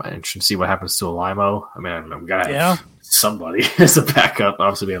 I'm interested to see what happens to Alimo. I mean, I'm gonna have somebody as a backup.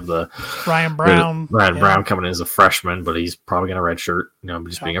 Obviously, we have the Ryan Brown. Brown coming in as a freshman, but he's probably going to redshirt.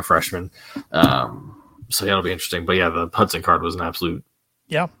 Just being a freshman. So it'll be interesting. But the Hudson Card was an absolute.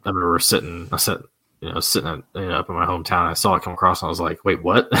 Yeah, I remember sitting up in my hometown. I saw it come across, and I was like, "Wait,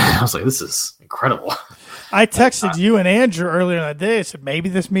 what?" I was like, "This is incredible." I texted you and Andrew earlier in the day. I said, maybe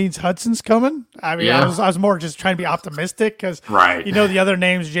this means Hudson's coming. I mean, I was more just trying to be optimistic because, the other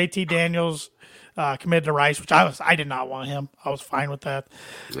names, JT Daniels, committed to Rice, which I did not want him. I was fine with that.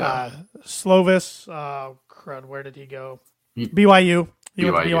 Yeah. Slovis, crud, where did he go? BYU. He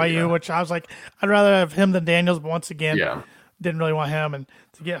went to BYU, which I was like, I'd rather have him than Daniels, but once again, didn't really want him. And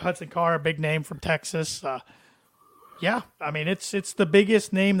to get Hudson Carr, a big name from Texas, yeah, I mean, it's the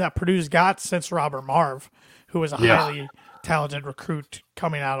biggest name that Purdue's got since Robert Marve, who was a highly talented recruit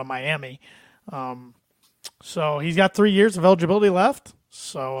coming out of Miami. So he's got 3 years of eligibility left.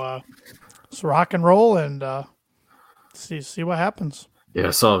 So it's rock and roll and see what happens. Yeah,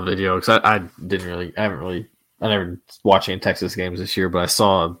 I saw a video because I never watched any Texas games this year, but I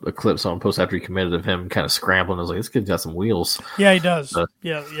saw a clip someone posted after he committed of him kind of scrambling. I was like, this kid's got some wheels. Yeah, he does.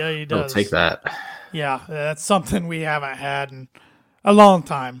 Yeah, he does. I'll take that. Yeah, that's something we haven't had in a long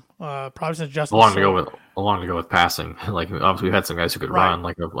time. Probably since Justin. Long to go with passing. Like obviously we had some guys who could run,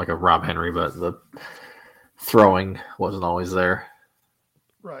 like a Rob Henry, but the throwing wasn't always there.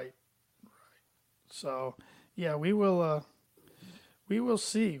 Right. So yeah, we will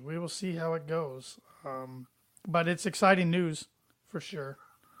see. We will see how it goes. But it's exciting news for sure.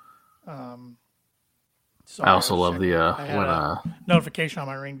 I also love the notification on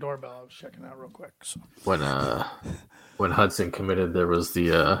my Ring doorbell. I was checking out real quick. So. When Hudson committed, there was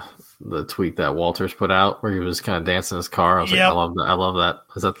the tweet that Walters put out where he was kind of dancing in his car. I was like, I love that. I love that.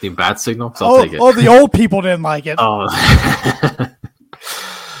 Is that the bat signal? I'll take it. Oh, the old people didn't like it. Oh,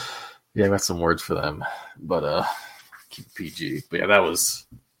 yeah, I got some words for them, but keep it PG. But yeah, that was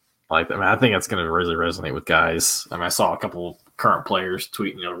like that. I mean, I think that's going to really resonate with guys. I mean, I saw a couple current players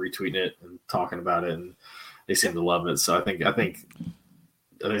retweeting it and talking about it, and they seem to love it. So I think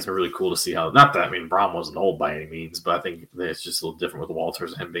it's been really cool to see how. Not that Braum wasn't old by any means, but I think that it's just a little different with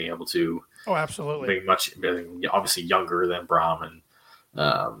Walters and him being able to. Oh, absolutely. Being obviously younger than Braum and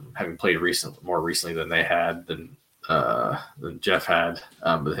having played more recently than they had than Jeff had,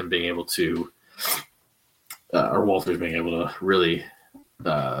 but him being able to, or Walters being able to really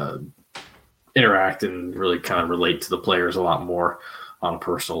interact and really kind of relate to the players a lot more on a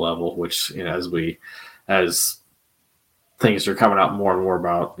personal level, which, as things are coming out more and more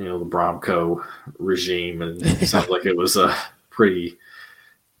about, the Bromco regime, and it sounds like it was a pretty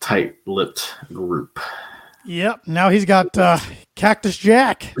tight-lipped group. Yep. Now he's got Cactus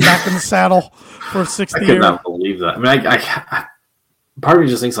Jack back in the saddle for 60 years. I could not believe that. I mean, I part of me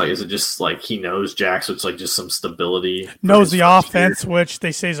just thinks, like, is it just like he knows Jack, so it's like just some stability? Knows the offense, which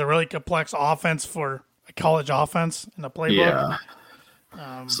they say is a really complex offense for a college offense in the playbook. Yeah.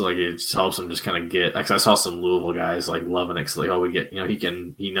 So like it just helps him just kind of get. Like I saw some Louisville guys like loving it. Like, we get,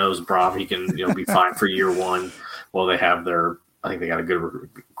 he knows Braum, he can be fine for year one. Well, they have I think they got a good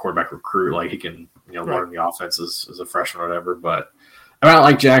quarterback recruit. Like he can learn the offense as a freshman or whatever. But I mean, I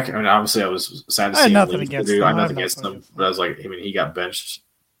like Jack. I mean, obviously I was sad to see him leave Purdue. I had nothing against him, but I was like, he got benched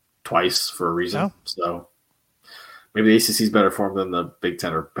twice for a reason. Yeah. So maybe the ACC is better for him than the Big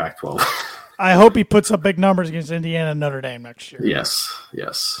Ten or Pac-12. I hope he puts up big numbers against Indiana and Notre Dame next year. Yes.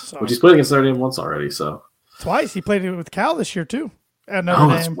 So, which he's played against Notre Dame once already. So twice. He played it with Cal this year too. At Notre Dame.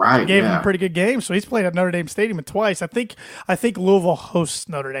 That's right. Gave him a pretty good game. So he's played at Notre Dame Stadium twice. I think Louisville hosts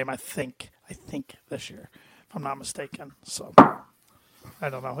Notre Dame. I think this year, if I'm not mistaken. So I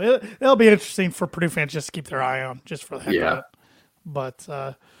don't know. It'll be interesting for Purdue fans just to keep their eye on, just for the heck of it.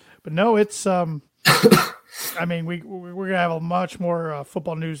 But no, it's I mean, we're gonna have a much more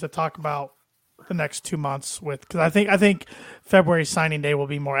football news to talk about the next 2 months because I think February signing day will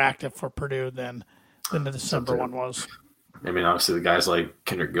be more active for Purdue than the December one was. I mean, obviously the guys like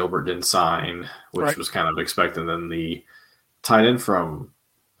Kendrick Gilbert didn't sign, which was kind of expected. Then the tight end from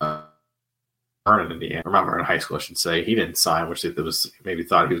Vernon, Indiana, or Mount Vernon High School, I should say, he didn't sign, which it was maybe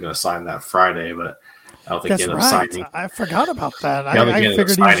thought he was going to sign that Friday, but I don't think he ended up signing. I forgot about that. I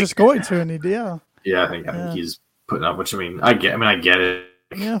figured he was just going to, and he did. Yeah, I think he's putting up. Which I get it.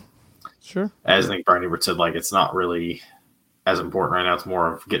 Yeah, sure. As I think Brian Ebert said, like it's not really as important right now. It's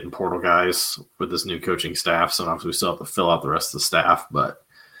more of getting portal guys with this new coaching staff. So obviously we still have to fill out the rest of the staff, but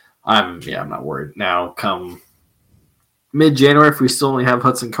I'm not worried. Now come mid-January, if we still only have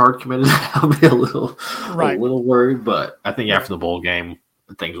Hudson Card committed, I'll be a little worried. But I think after the bowl game,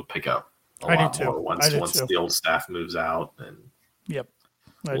 things will pick up a lot more once the old staff moves out. And yep.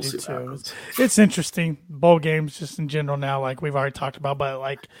 I do too. It's interesting. Bowl games just in general now, like we've already talked about, but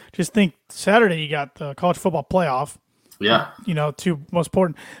like just think Saturday you got the college football playoff. Yeah. Two most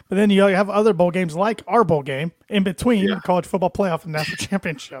important. But then you have other bowl games like our bowl game in between the college football playoff and national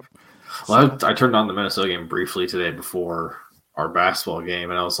championship. Well, I turned on the Minnesota game briefly today before our basketball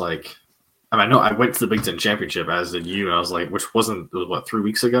game, and I was like, I know I went to the Big Ten championship, as did you, and I was like, it was 3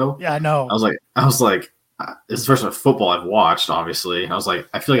 weeks ago? Yeah, I know. I was like, this is the first football I've watched, obviously. I was like,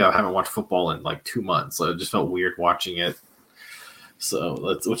 I feel like I haven't watched football in like 2 months. So it just felt weird watching it.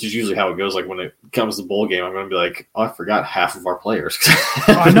 So which is usually how it goes. Like when it comes to bowl game, I'm going to be like, oh, I forgot half of our players.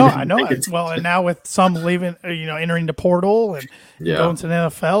 I know. Well, and now with some leaving, entering the portal and going to the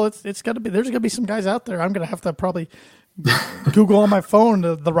NFL, it's got to be. There's going to be some guys out there. I'm going to have to probably Google on my phone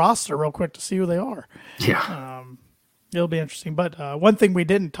the roster real quick to see who they are. Yeah. It'll be interesting. But one thing we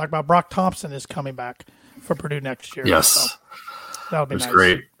didn't talk about, Brock Thompson is coming back for Purdue next year. Yes. So that'll be nice.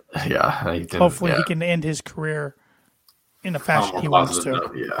 Great. Yeah. Hopefully he can end his career in the fashion he wants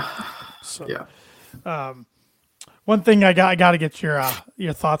to. Yeah. So, yeah. One thing I got to get your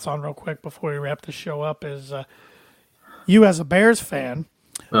thoughts on real quick before we wrap the show up is you as a Bears fan.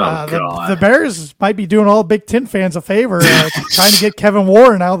 The Bears might be doing all Big Ten fans a favor trying to get Kevin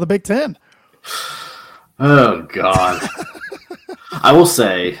Warren out of the Big Ten. Oh, God. I will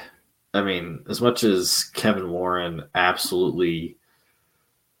say, I mean, as much as Kevin Warren absolutely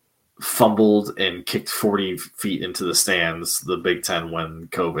fumbled and kicked 40 feet into the stands, the Big Ten, when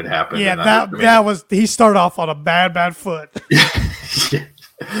COVID happened. Yeah, that was – he started off on a bad foot.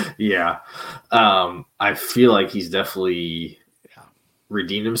 Yeah. I feel like he's definitely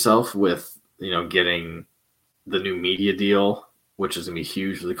redeemed himself with, getting the new media deal, which is going to be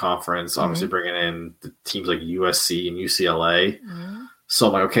huge for the conference. Obviously bringing in the teams like USC and UCLA. Mm-hmm. So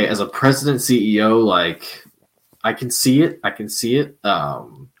I'm like, okay, as a president CEO, like I can see it.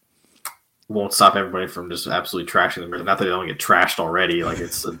 Won't stop everybody from just absolutely trashing them. Not that they don't get trashed already. Like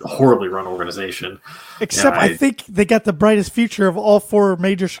it's a horribly run organization. Except I think they got the brightest future of all 4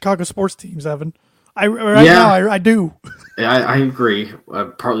 major Chicago sports teams, Evan. I do. Yeah, I agree.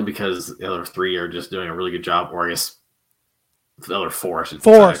 Partly because the other 3 are just doing a really good job, or I guess the other 4 should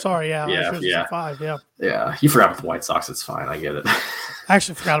 4, sorry, yeah. Yeah. 5, yeah. Yeah, you forgot about the White Sox. It's fine. I get it. I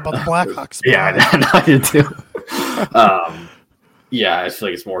actually forgot about the Blackhawks. Yeah, I did too. Yeah, I feel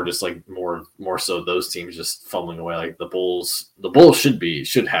like it's more just like more so those teams just fumbling away. Like the Bulls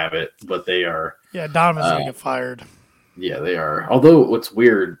should have it, but they are. Yeah, Donovan's gonna get fired. Yeah, they are. Although what's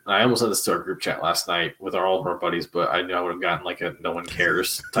weird, I almost said this to our group chat last night with all of our buddies, but I knew I would have gotten like a no one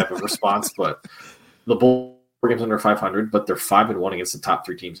cares type of response. But the Bulls are games under 500, but they're 5-1 against the top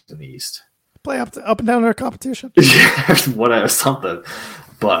 3 teams in the East. Play up and down their competition. Yeah, something.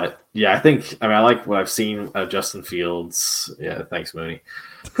 But yeah, I like what I've seen of Justin Fields. Yeah, thanks, Mooney.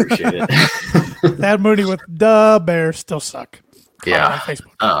 Appreciate it. That Mooney with the Bears still suck. Yeah.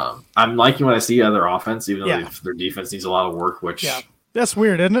 I'm liking what I see out of their offense, even though their defense needs a lot of work, which that's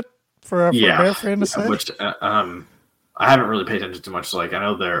weird, isn't it? For a Bear fan to say. Which I haven't really paid attention to much. So like I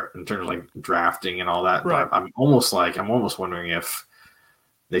know they're in terms of like drafting and all that, right. But I'm almost wondering if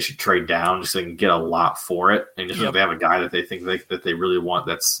they should trade down just so they can get a lot for it. And just if they have a guy that they think that they really want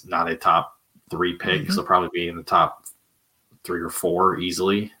that's not a top 3 pick, so they'll probably be in the top 3 or 4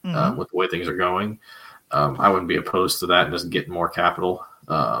 easily with the way things are going. I wouldn't be opposed to that and just getting more capital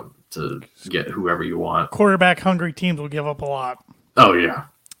to get whoever you want. Quarterback-hungry teams will give up a lot. Oh, yeah.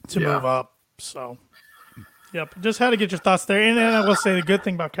 To move up. So, yep. Just had to get your thoughts there. And I will say the good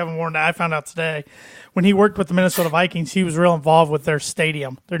thing about Kevin Warren that I found out today, when he worked with the Minnesota Vikings, he was real involved with their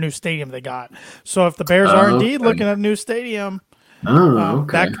new stadium they got. So if the Bears are indeed looking at a new stadium,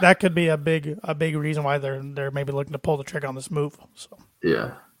 that could be a big reason why they're maybe looking to pull the trigger on this move. So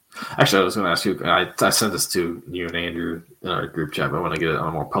yeah. Actually, I was going to ask you. I sent this to you and Andrew in our group chat, but I want to get it on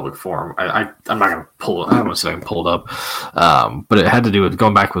a more public forum. I'm not going to pull it. I don't say I can pull it up, but it had to do with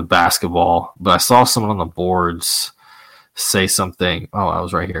going back with basketball. But I saw someone on the boards say something. Oh, I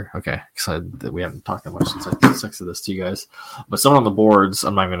was right here. Okay, excited that we haven't talked that much since I texted this to you guys. But someone on the boards.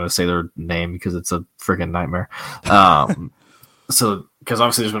 I'm not going to say their name because it's a freaking nightmare. So, because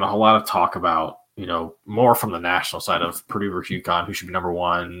obviously there's been a whole lot of talk about, more from the national side of Purdue versus UConn, who should be number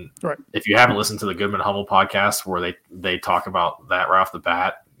 1. Right. If you haven't listened to the Goodman Hummel podcast where they talk about that right off the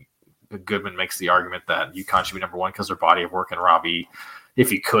bat, Goodman makes the argument that UConn should be number 1 because their body of work, and Robbie, if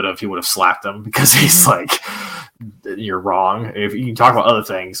he could have, he would have slapped him because he's like, you're wrong. If you can talk about other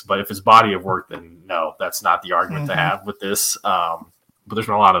things, but if his body of work, then no, that's not the argument to have with this. But there's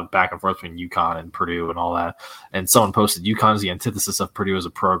been a lot of back and forth between UConn and Purdue and all that. And someone posted, UConn is the antithesis of Purdue as a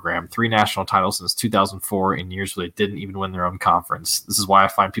program. 3 national titles since 2004 in years where they didn't even win their own conference. This is why I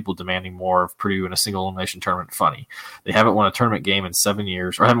find people demanding more of Purdue in a single elimination tournament funny. They haven't won a tournament game in 7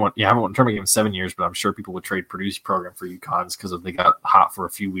 years, or haven't won a tournament game in 7 years, but I'm sure people would trade Purdue's program for UConn's because they got hot for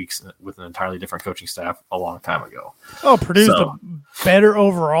a few weeks with an entirely different coaching staff a long time ago. Oh, Purdue's the better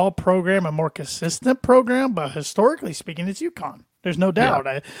overall program, a more consistent program, but historically speaking, it's UConn. There's no doubt.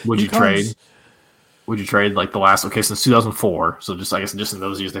 Yeah. Would you Would you trade like the last? Okay, since 2004. So just I guess just in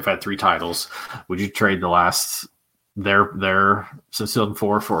those years they've had 3 titles. Would you trade the last their since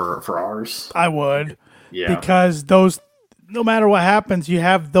 2004 for ours? I would. Yeah. Because those, no matter what happens, you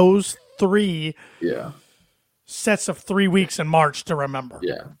have those 3 sets of 3 weeks in March to remember.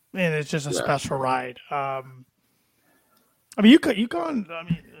 Yeah. And it's just a special ride. I mean, UConn. I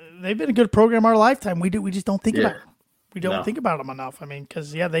mean, they've been a good program our lifetime. We just don't think about them. We don't think about them enough. I mean,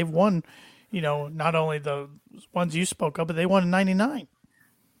 because they've won. Not only the ones you spoke of, but they won in '99.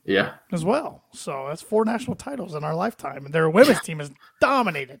 Yeah. As well. So that's 4 national titles in our lifetime, and their women's team is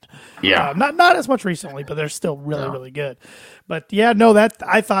dominated. Yeah. Not as much recently, but they're still really really good. But that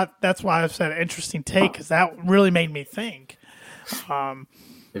I thought that's why I said an interesting take, because that really made me think. But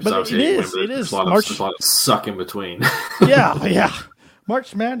it is. There's a lot of suck in between. Yeah.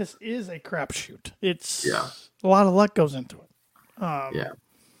 March Madness is a crapshoot. It's a lot of luck goes into it. Not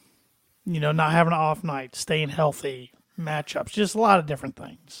having an off night, staying healthy, matchups, just a lot of different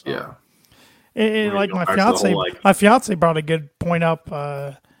things. Yeah. And like my fiance brought a good point up.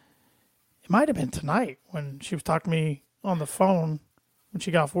 It might have been tonight when she was talking to me on the phone when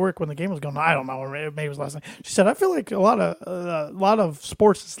she got off work when the game was going on. I don't know. Maybe it was last night. She said, I feel like a lot of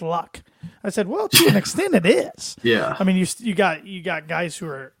sports is luck. I said, well, to an extent it is. Yeah. I mean, you got guys who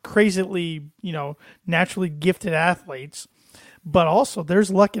are crazily, naturally gifted athletes, but also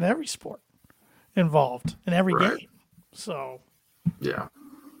there's luck in every sport involved in every game. So. Yeah.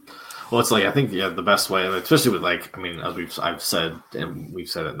 Well, it's like I think the best way, especially with as I've said and we've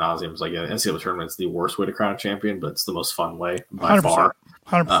said it nauseum, is like NCAA tournament's the worst way to crown a champion, but it's the most fun way by 100%, far.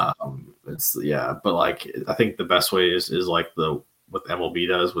 100%. But like I think the best way is like what MLB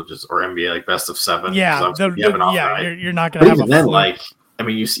does, which is or NBA like best of 7. Yeah, you're not going to have even then. Like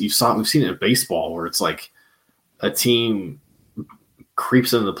we've seen it in baseball where it's like a team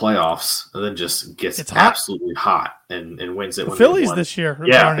creeps into the playoffs and then just gets absolutely hot and wins it. The Phillies this year.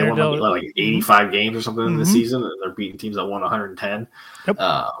 Yeah, they won like 85 games or something in the season, and they're beating teams that won 110. Yep.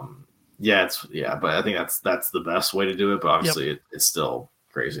 But I think that's the best way to do it. But obviously, it's still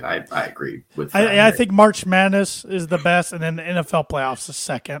crazy. I agree with. I think March Madness is the best, and then the NFL playoffs is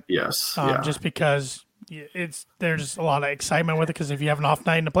second. Yes. Just because there's a lot of excitement with it. Because if you have an off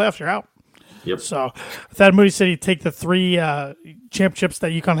night in the playoffs, you're out. Yep. So, Thad Moody said he'd take the 3 championships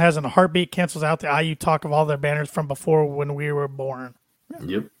that UConn has in a heartbeat, cancels out the IU talk of all their banners from before when we were born. Yeah.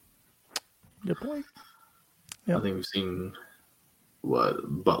 Yep. Good point. Yep. I think we've seen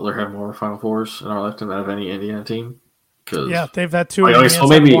Butler have more Final Fours in our lifetime out of any Indiana team. They've had 2. I guess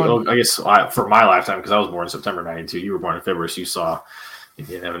for my lifetime, because I was born in September '92. You were born in February, so you saw you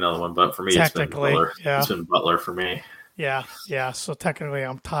didn't have another one. But for me, it's been Butler. Yeah. It's been Butler for me. Yeah. So technically,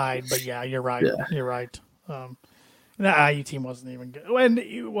 I'm tied, but you're right. Yeah. You're right. The IU team wasn't even good. And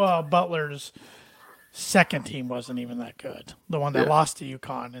Butler's second team wasn't even that good. The one that lost to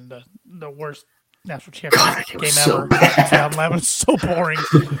UConn in the worst national championship game ever. 2011. It's so boring.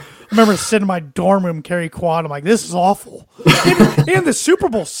 I remember sitting in my dorm room, carry quad. I'm like, this is awful. And the Super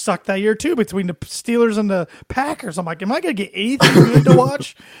Bowl sucked that year too, between the Steelers and the Packers. I'm like, am I going to get anything good to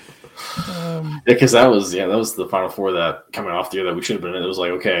watch? Because that was the Final Four that coming off the year that we should have been in. It was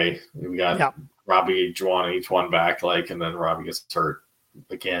like, okay, we got Robbie, Juwan, each one back, and then Robbie gets hurt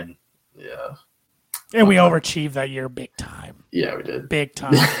again. Yeah. And we overachieved that year big time. Yeah, we did. Big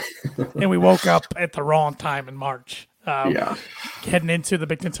time. And we woke up at the wrong time in March. Heading into the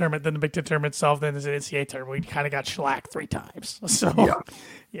Big Ten tournament, then the Big Ten tournament itself, then the NCAA tournament. We kind of got shellacked 3 times. So,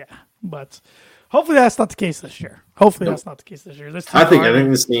 but hopefully that's not the case this year. I think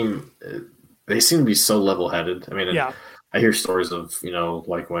this team, they seem to be so level-headed. I mean, I hear stories of,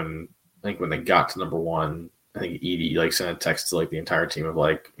 like when they got to number 1, I think Edie sent a text to the entire team of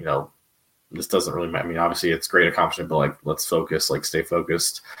this doesn't really matter. I mean, obviously it's great accomplishment, but let's focus, stay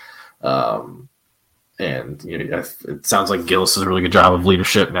focused. And it sounds like Gillis does a really good job of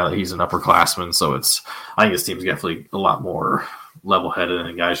leadership now that he's an upperclassman. So I think this team's definitely a lot more level-headed,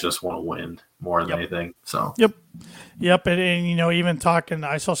 and guys just want to win more than anything. So Yep. And even talking,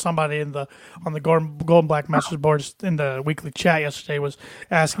 I saw somebody on the Golden Black message boards in the weekly chat yesterday was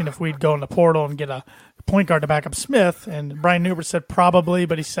asking if we'd go in the portal and get a point guard to back up Smith. And Brian Newbert said probably,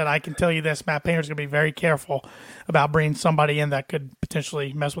 but he said, I can tell you this, Matt Painter's going to be very careful about bringing somebody in that could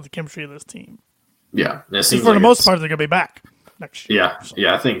potentially mess with the chemistry of this team. Yeah. For the most part, they're going to be back next year. Yeah. So.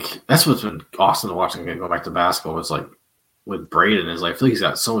 Yeah. I think that's what's been awesome to watch. Going back to basketball was with Braden is I feel like he's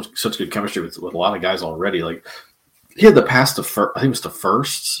got such good chemistry with a lot of guys already. He had the pass to first. I think it was to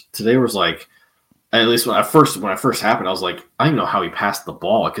first. Today was at least when it first happened, I was like, I don't know how he passed the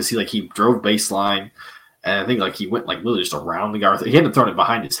ball because he drove baseline And I think like he went like literally just around the guy. He had to throw it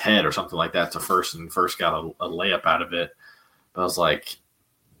behind his head or something like that to first, and first got a layup out of it. But I was like,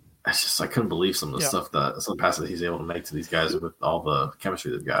 I couldn't believe some of the stuff some of the passes he's able to make to these guys with all the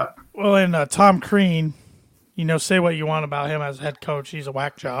chemistry they've got. Well, and Tom Crean, say what you want about him as head coach. He's a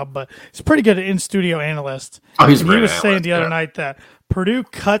whack job, but he's a pretty good in-studio analyst. Oh, he's a great He was analyst, saying the other night that Purdue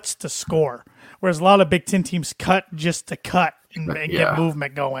cuts to score, whereas a lot of Big Ten teams cut just to cut and get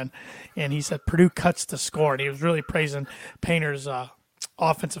movement going. And he said Purdue cuts to score, and he was really praising Painter's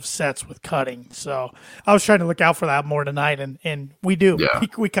offensive sets with cutting. So I was trying to look out for that more tonight, and we do. Yeah.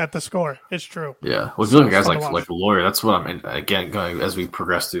 We cut the score. It's true. Yeah. Well, if you look at guys like Lawyer, that's what I'm again going as we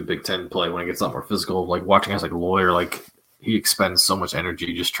progress through Big Ten play when it gets a lot more physical. Like watching guys like Lawyer, like he expends so much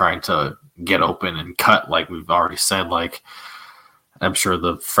energy just trying to get open and cut. Like we've already said, like I'm sure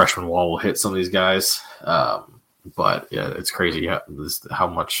the freshman wall will hit some of these guys. But yeah, it's crazy how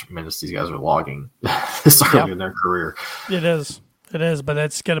much minutes these guys are logging this early in their career. It is, but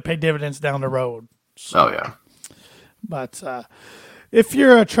it's going to pay dividends down the road. So. Oh yeah. But if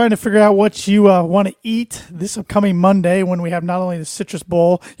you're trying to figure out what you want to eat this upcoming Monday, when we have not only the Citrus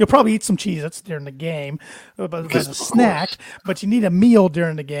Bowl, you'll probably eat some Cheez-Its during the game as a snack, but you need a meal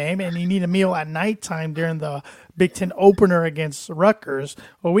during the game, and you need a meal at nighttime during the Big Ten opener against Rutgers.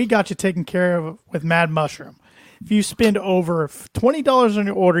 Well, we got you taken care of with Mad Mushroom. If you spend over $20 on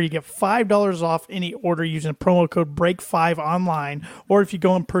your order, you get $5 off any order using promo code BREAK5 online. Or if you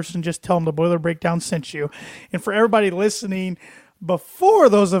go in person, just tell them the Boiler Breakdown sent you. And for everybody listening, before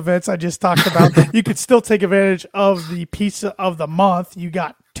those events I just talked about, you could still take advantage of the pizza of the month. You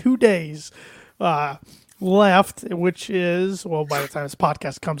got 2 days left, which is, well, by the time this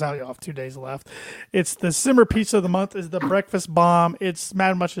podcast comes out, you'll have 2 days left. It's the Simmer Pizza of the Month is the Breakfast Bomb. It's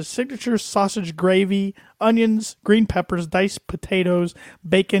Mad Mush's signature sausage gravy, onions, green peppers, diced potatoes,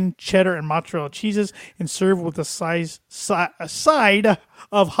 bacon, cheddar, and mozzarella cheeses, and served with a side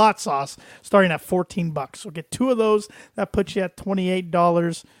of hot sauce starting at $14. So get 2 of those. That puts you at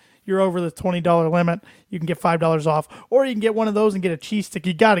 $28. You're over the $20 limit. You can get $5 off, or you can get one of those and get a cheese stick.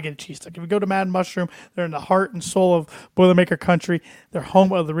 You got to get a cheese stick. If you go to Mad Mushroom, they're in the heart and soul of Boilermaker country. They're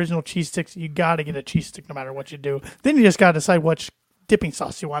home of the original cheese sticks. You got to get a cheese stick no matter what you do. Then you just got to decide which dipping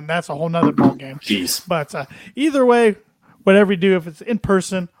sauce you want. That's a whole nother ball game. Jeez. But either way, whatever you do, if it's in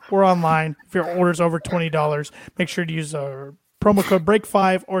person or online, if your order's over $20, make sure to use a promo code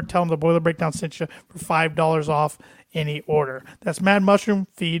BREAK5 or tell them the Boiler Breakdown sent you for $5 off any order. That's Mad Mushroom.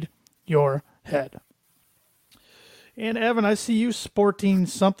 Feed your head. And Evan, I see you sporting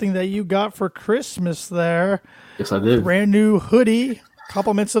something that you got for Christmas there. Yes, I did. Brand new hoodie,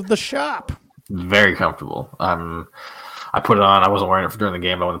 compliments of the shop. Very comfortable. I put it on. I wasn't wearing it during the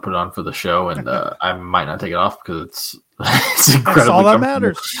game. I want to put it on for the show, and I might not take it off because it's incredibly That's all that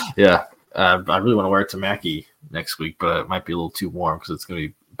matters. Yeah. I really want to wear it to Mackey next week, but it might be a little too warm because it's going to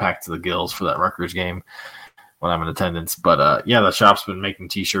be packed to the gills for that Rutgers game when I'm in attendance. But the shop's been making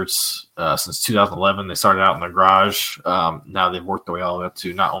T-shirts since 2011. They started out in their garage. Now they've worked their way all the way up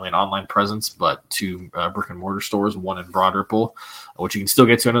to not only an online presence, but 2 brick and mortar stores, one in Broad Ripple, which you can still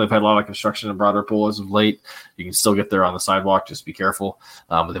get to. I know they've had a lot of construction in Broad Ripple as of late. You can still get there on the sidewalk. Just be careful.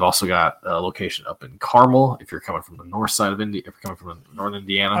 But they've also got a location up in Carmel if you're coming from the north side of India, if you're coming from northern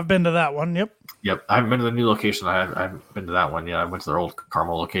Indiana. I've been to that one. Yep. I haven't been to the new location. I haven't been to that one yet. I went to their old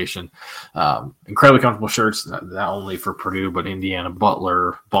Carmel location. Incredibly comfortable shirts, not only for Purdue, but Indiana,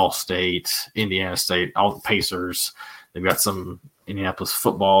 Butler, Ball State, Indiana State, all the Pacers. They've got some Indianapolis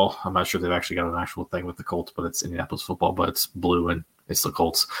football. I'm not sure if they've actually got an actual thing with the Colts, but it's Indianapolis football, but it's blue and it's the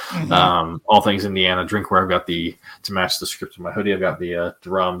Colts. Mm-hmm. All things Indiana drinkware. I've got to match the script of my hoodie, I've got the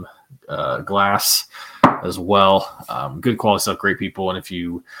drum glass as well. Good quality stuff, great people. And if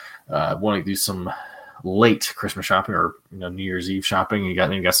you want to do some late Christmas shopping or New Year's Eve shopping, you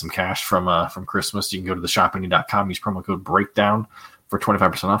got some cash from Christmas, you can go to theshopindie.com, use promo code BREAKDOWN for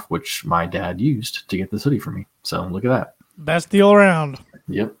 25% off, which my dad used to get this hoodie for me. So look at that. Best deal around.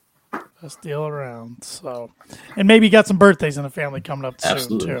 Yep. Best deal around. So, and maybe you got some birthdays in the family coming up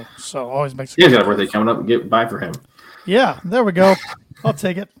Absolutely. soon too. So always makes. He's got a birthday coming up. Buy for him. Yeah, there we go. I'll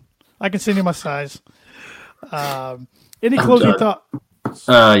take it. I can send you my size. Any closing thought?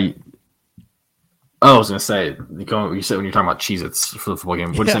 I was going to say, you said when you're talking about Cheez-Its for the football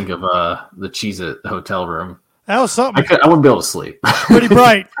game, what do you think of the Cheez-It hotel room? That was something. I wouldn't be able to sleep. Pretty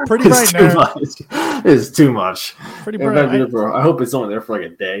bright. Pretty bright in there. It's too much. Pretty bright. I hope it's only there for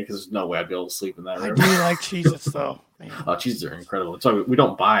like a day because there's no way I'd be able to sleep in that room. I do like Cheez-Its though. Man. Oh, Cheez-Its are incredible. So we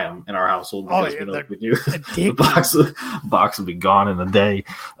don't buy them in our household because we know if we do, the box will be gone in a day.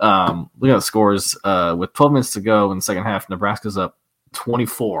 Look at the scores. With 12 minutes to go in the second half, Nebraska's up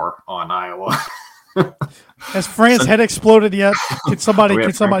 24 on Iowa. Has France head exploded yet? Can somebody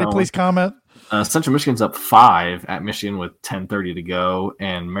please comment? Central Michigan's up 5 at Michigan with 10:30 to go,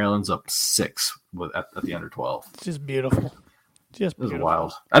 and Maryland's up 6 at the under 12. It's just beautiful. It was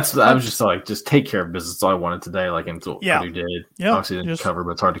wild. I was just like, just take care of business. That's all I wanted today. Like, and what Purdue did. Yeah. Obviously didn't cover,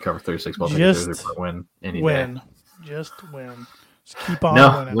 but it's hard to cover 36 balls. Just win any win. day. Just win. Just keep on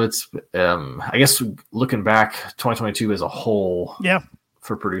winning. Let's. I guess looking back, 2022 as a whole. Yeah.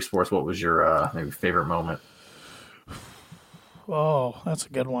 For Purdue sports, what was your maybe favorite moment? Oh, that's a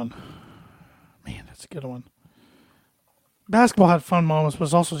good one. Man, that's a good one. Basketball had fun moments, but it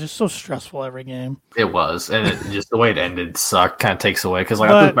was also just so stressful every game. It was, and just the way it ended sucked. Kind of takes away because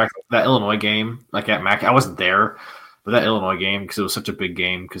I look back at that Illinois game, like at Mac. I wasn't there, but that Illinois game because it was such a big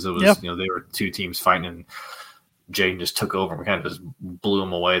game because it was they were two teams fighting and Jaden just took over and we kind of just blew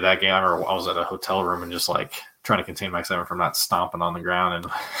them away that game. I remember I was at a hotel room and just like trying to contain myself from not stomping on the ground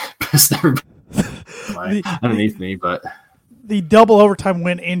and pissed everybody underneath me, but. The double overtime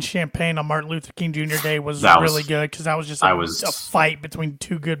win in Champaign on Martin Luther King Jr. Day was really good because that was just a fight between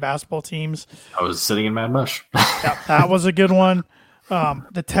two good basketball teams. I was sitting in Mad Mush. That was a good one.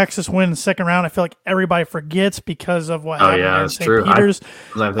 The Texas win in the second round, I feel like everybody forgets because of what happened in St. Peter's.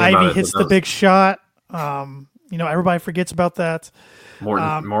 Ivy hits the big shot. Everybody forgets about that.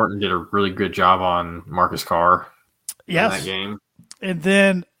 Morton did a really good job on Marcus Carr in that game. And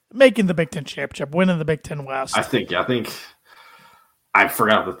then making the Big Ten championship, winning the Big Ten West. I think I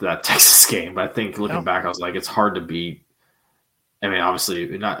forgot about that Texas game, but I think looking back, I was like, it's hard to beat. I mean, obviously,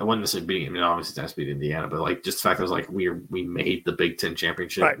 it wasn't necessarily beating. I mean, obviously, it's nice to beat Indiana, but like just the fact that I was like, we made the Big Ten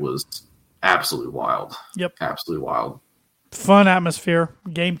championship was absolutely wild. Yep, absolutely wild. Fun atmosphere.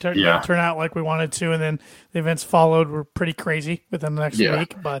 Game turned out like we wanted to, and then the events followed were pretty crazy within the next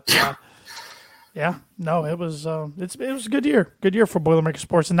week. But it was it was a good year. Good year for Boilermaker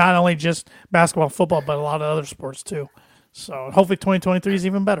sports, and not only just basketball and football, but a lot of other sports too. So hopefully 2023 is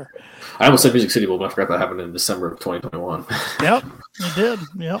even better. I almost said Music City Bowl, but I forgot that happened in December of 2021. Yep, you did.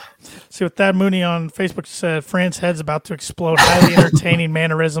 Yep. See what Thad Mooney on Facebook said. France head's about to explode. Highly entertaining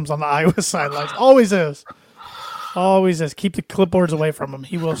mannerisms on the Iowa sidelines. Always is. Always is. Keep the clipboards away from him.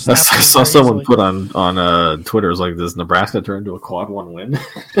 He will snap. I saw someone put on Twitter, it was like, does Nebraska turn into a quad one win?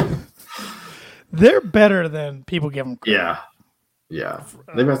 They're better than people give them credit. Yeah.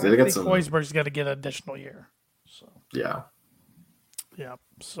 They got some. Hoiberg's got to get an additional year. So. Yeah.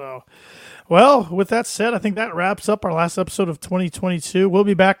 So, well, with that said, I think that wraps up our last episode of 2022. We'll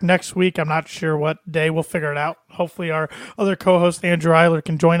be back next week. I'm not sure what day. We'll figure it out. Hopefully our other co-host, Andrew Eiler,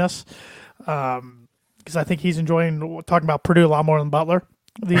 can join us because I think he's enjoying talking about Purdue a lot more than Butler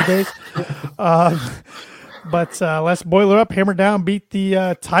these days. But let's boiler up, hammer down, beat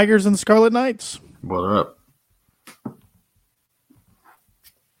the Tigers and Scarlet Knights. Boiler up.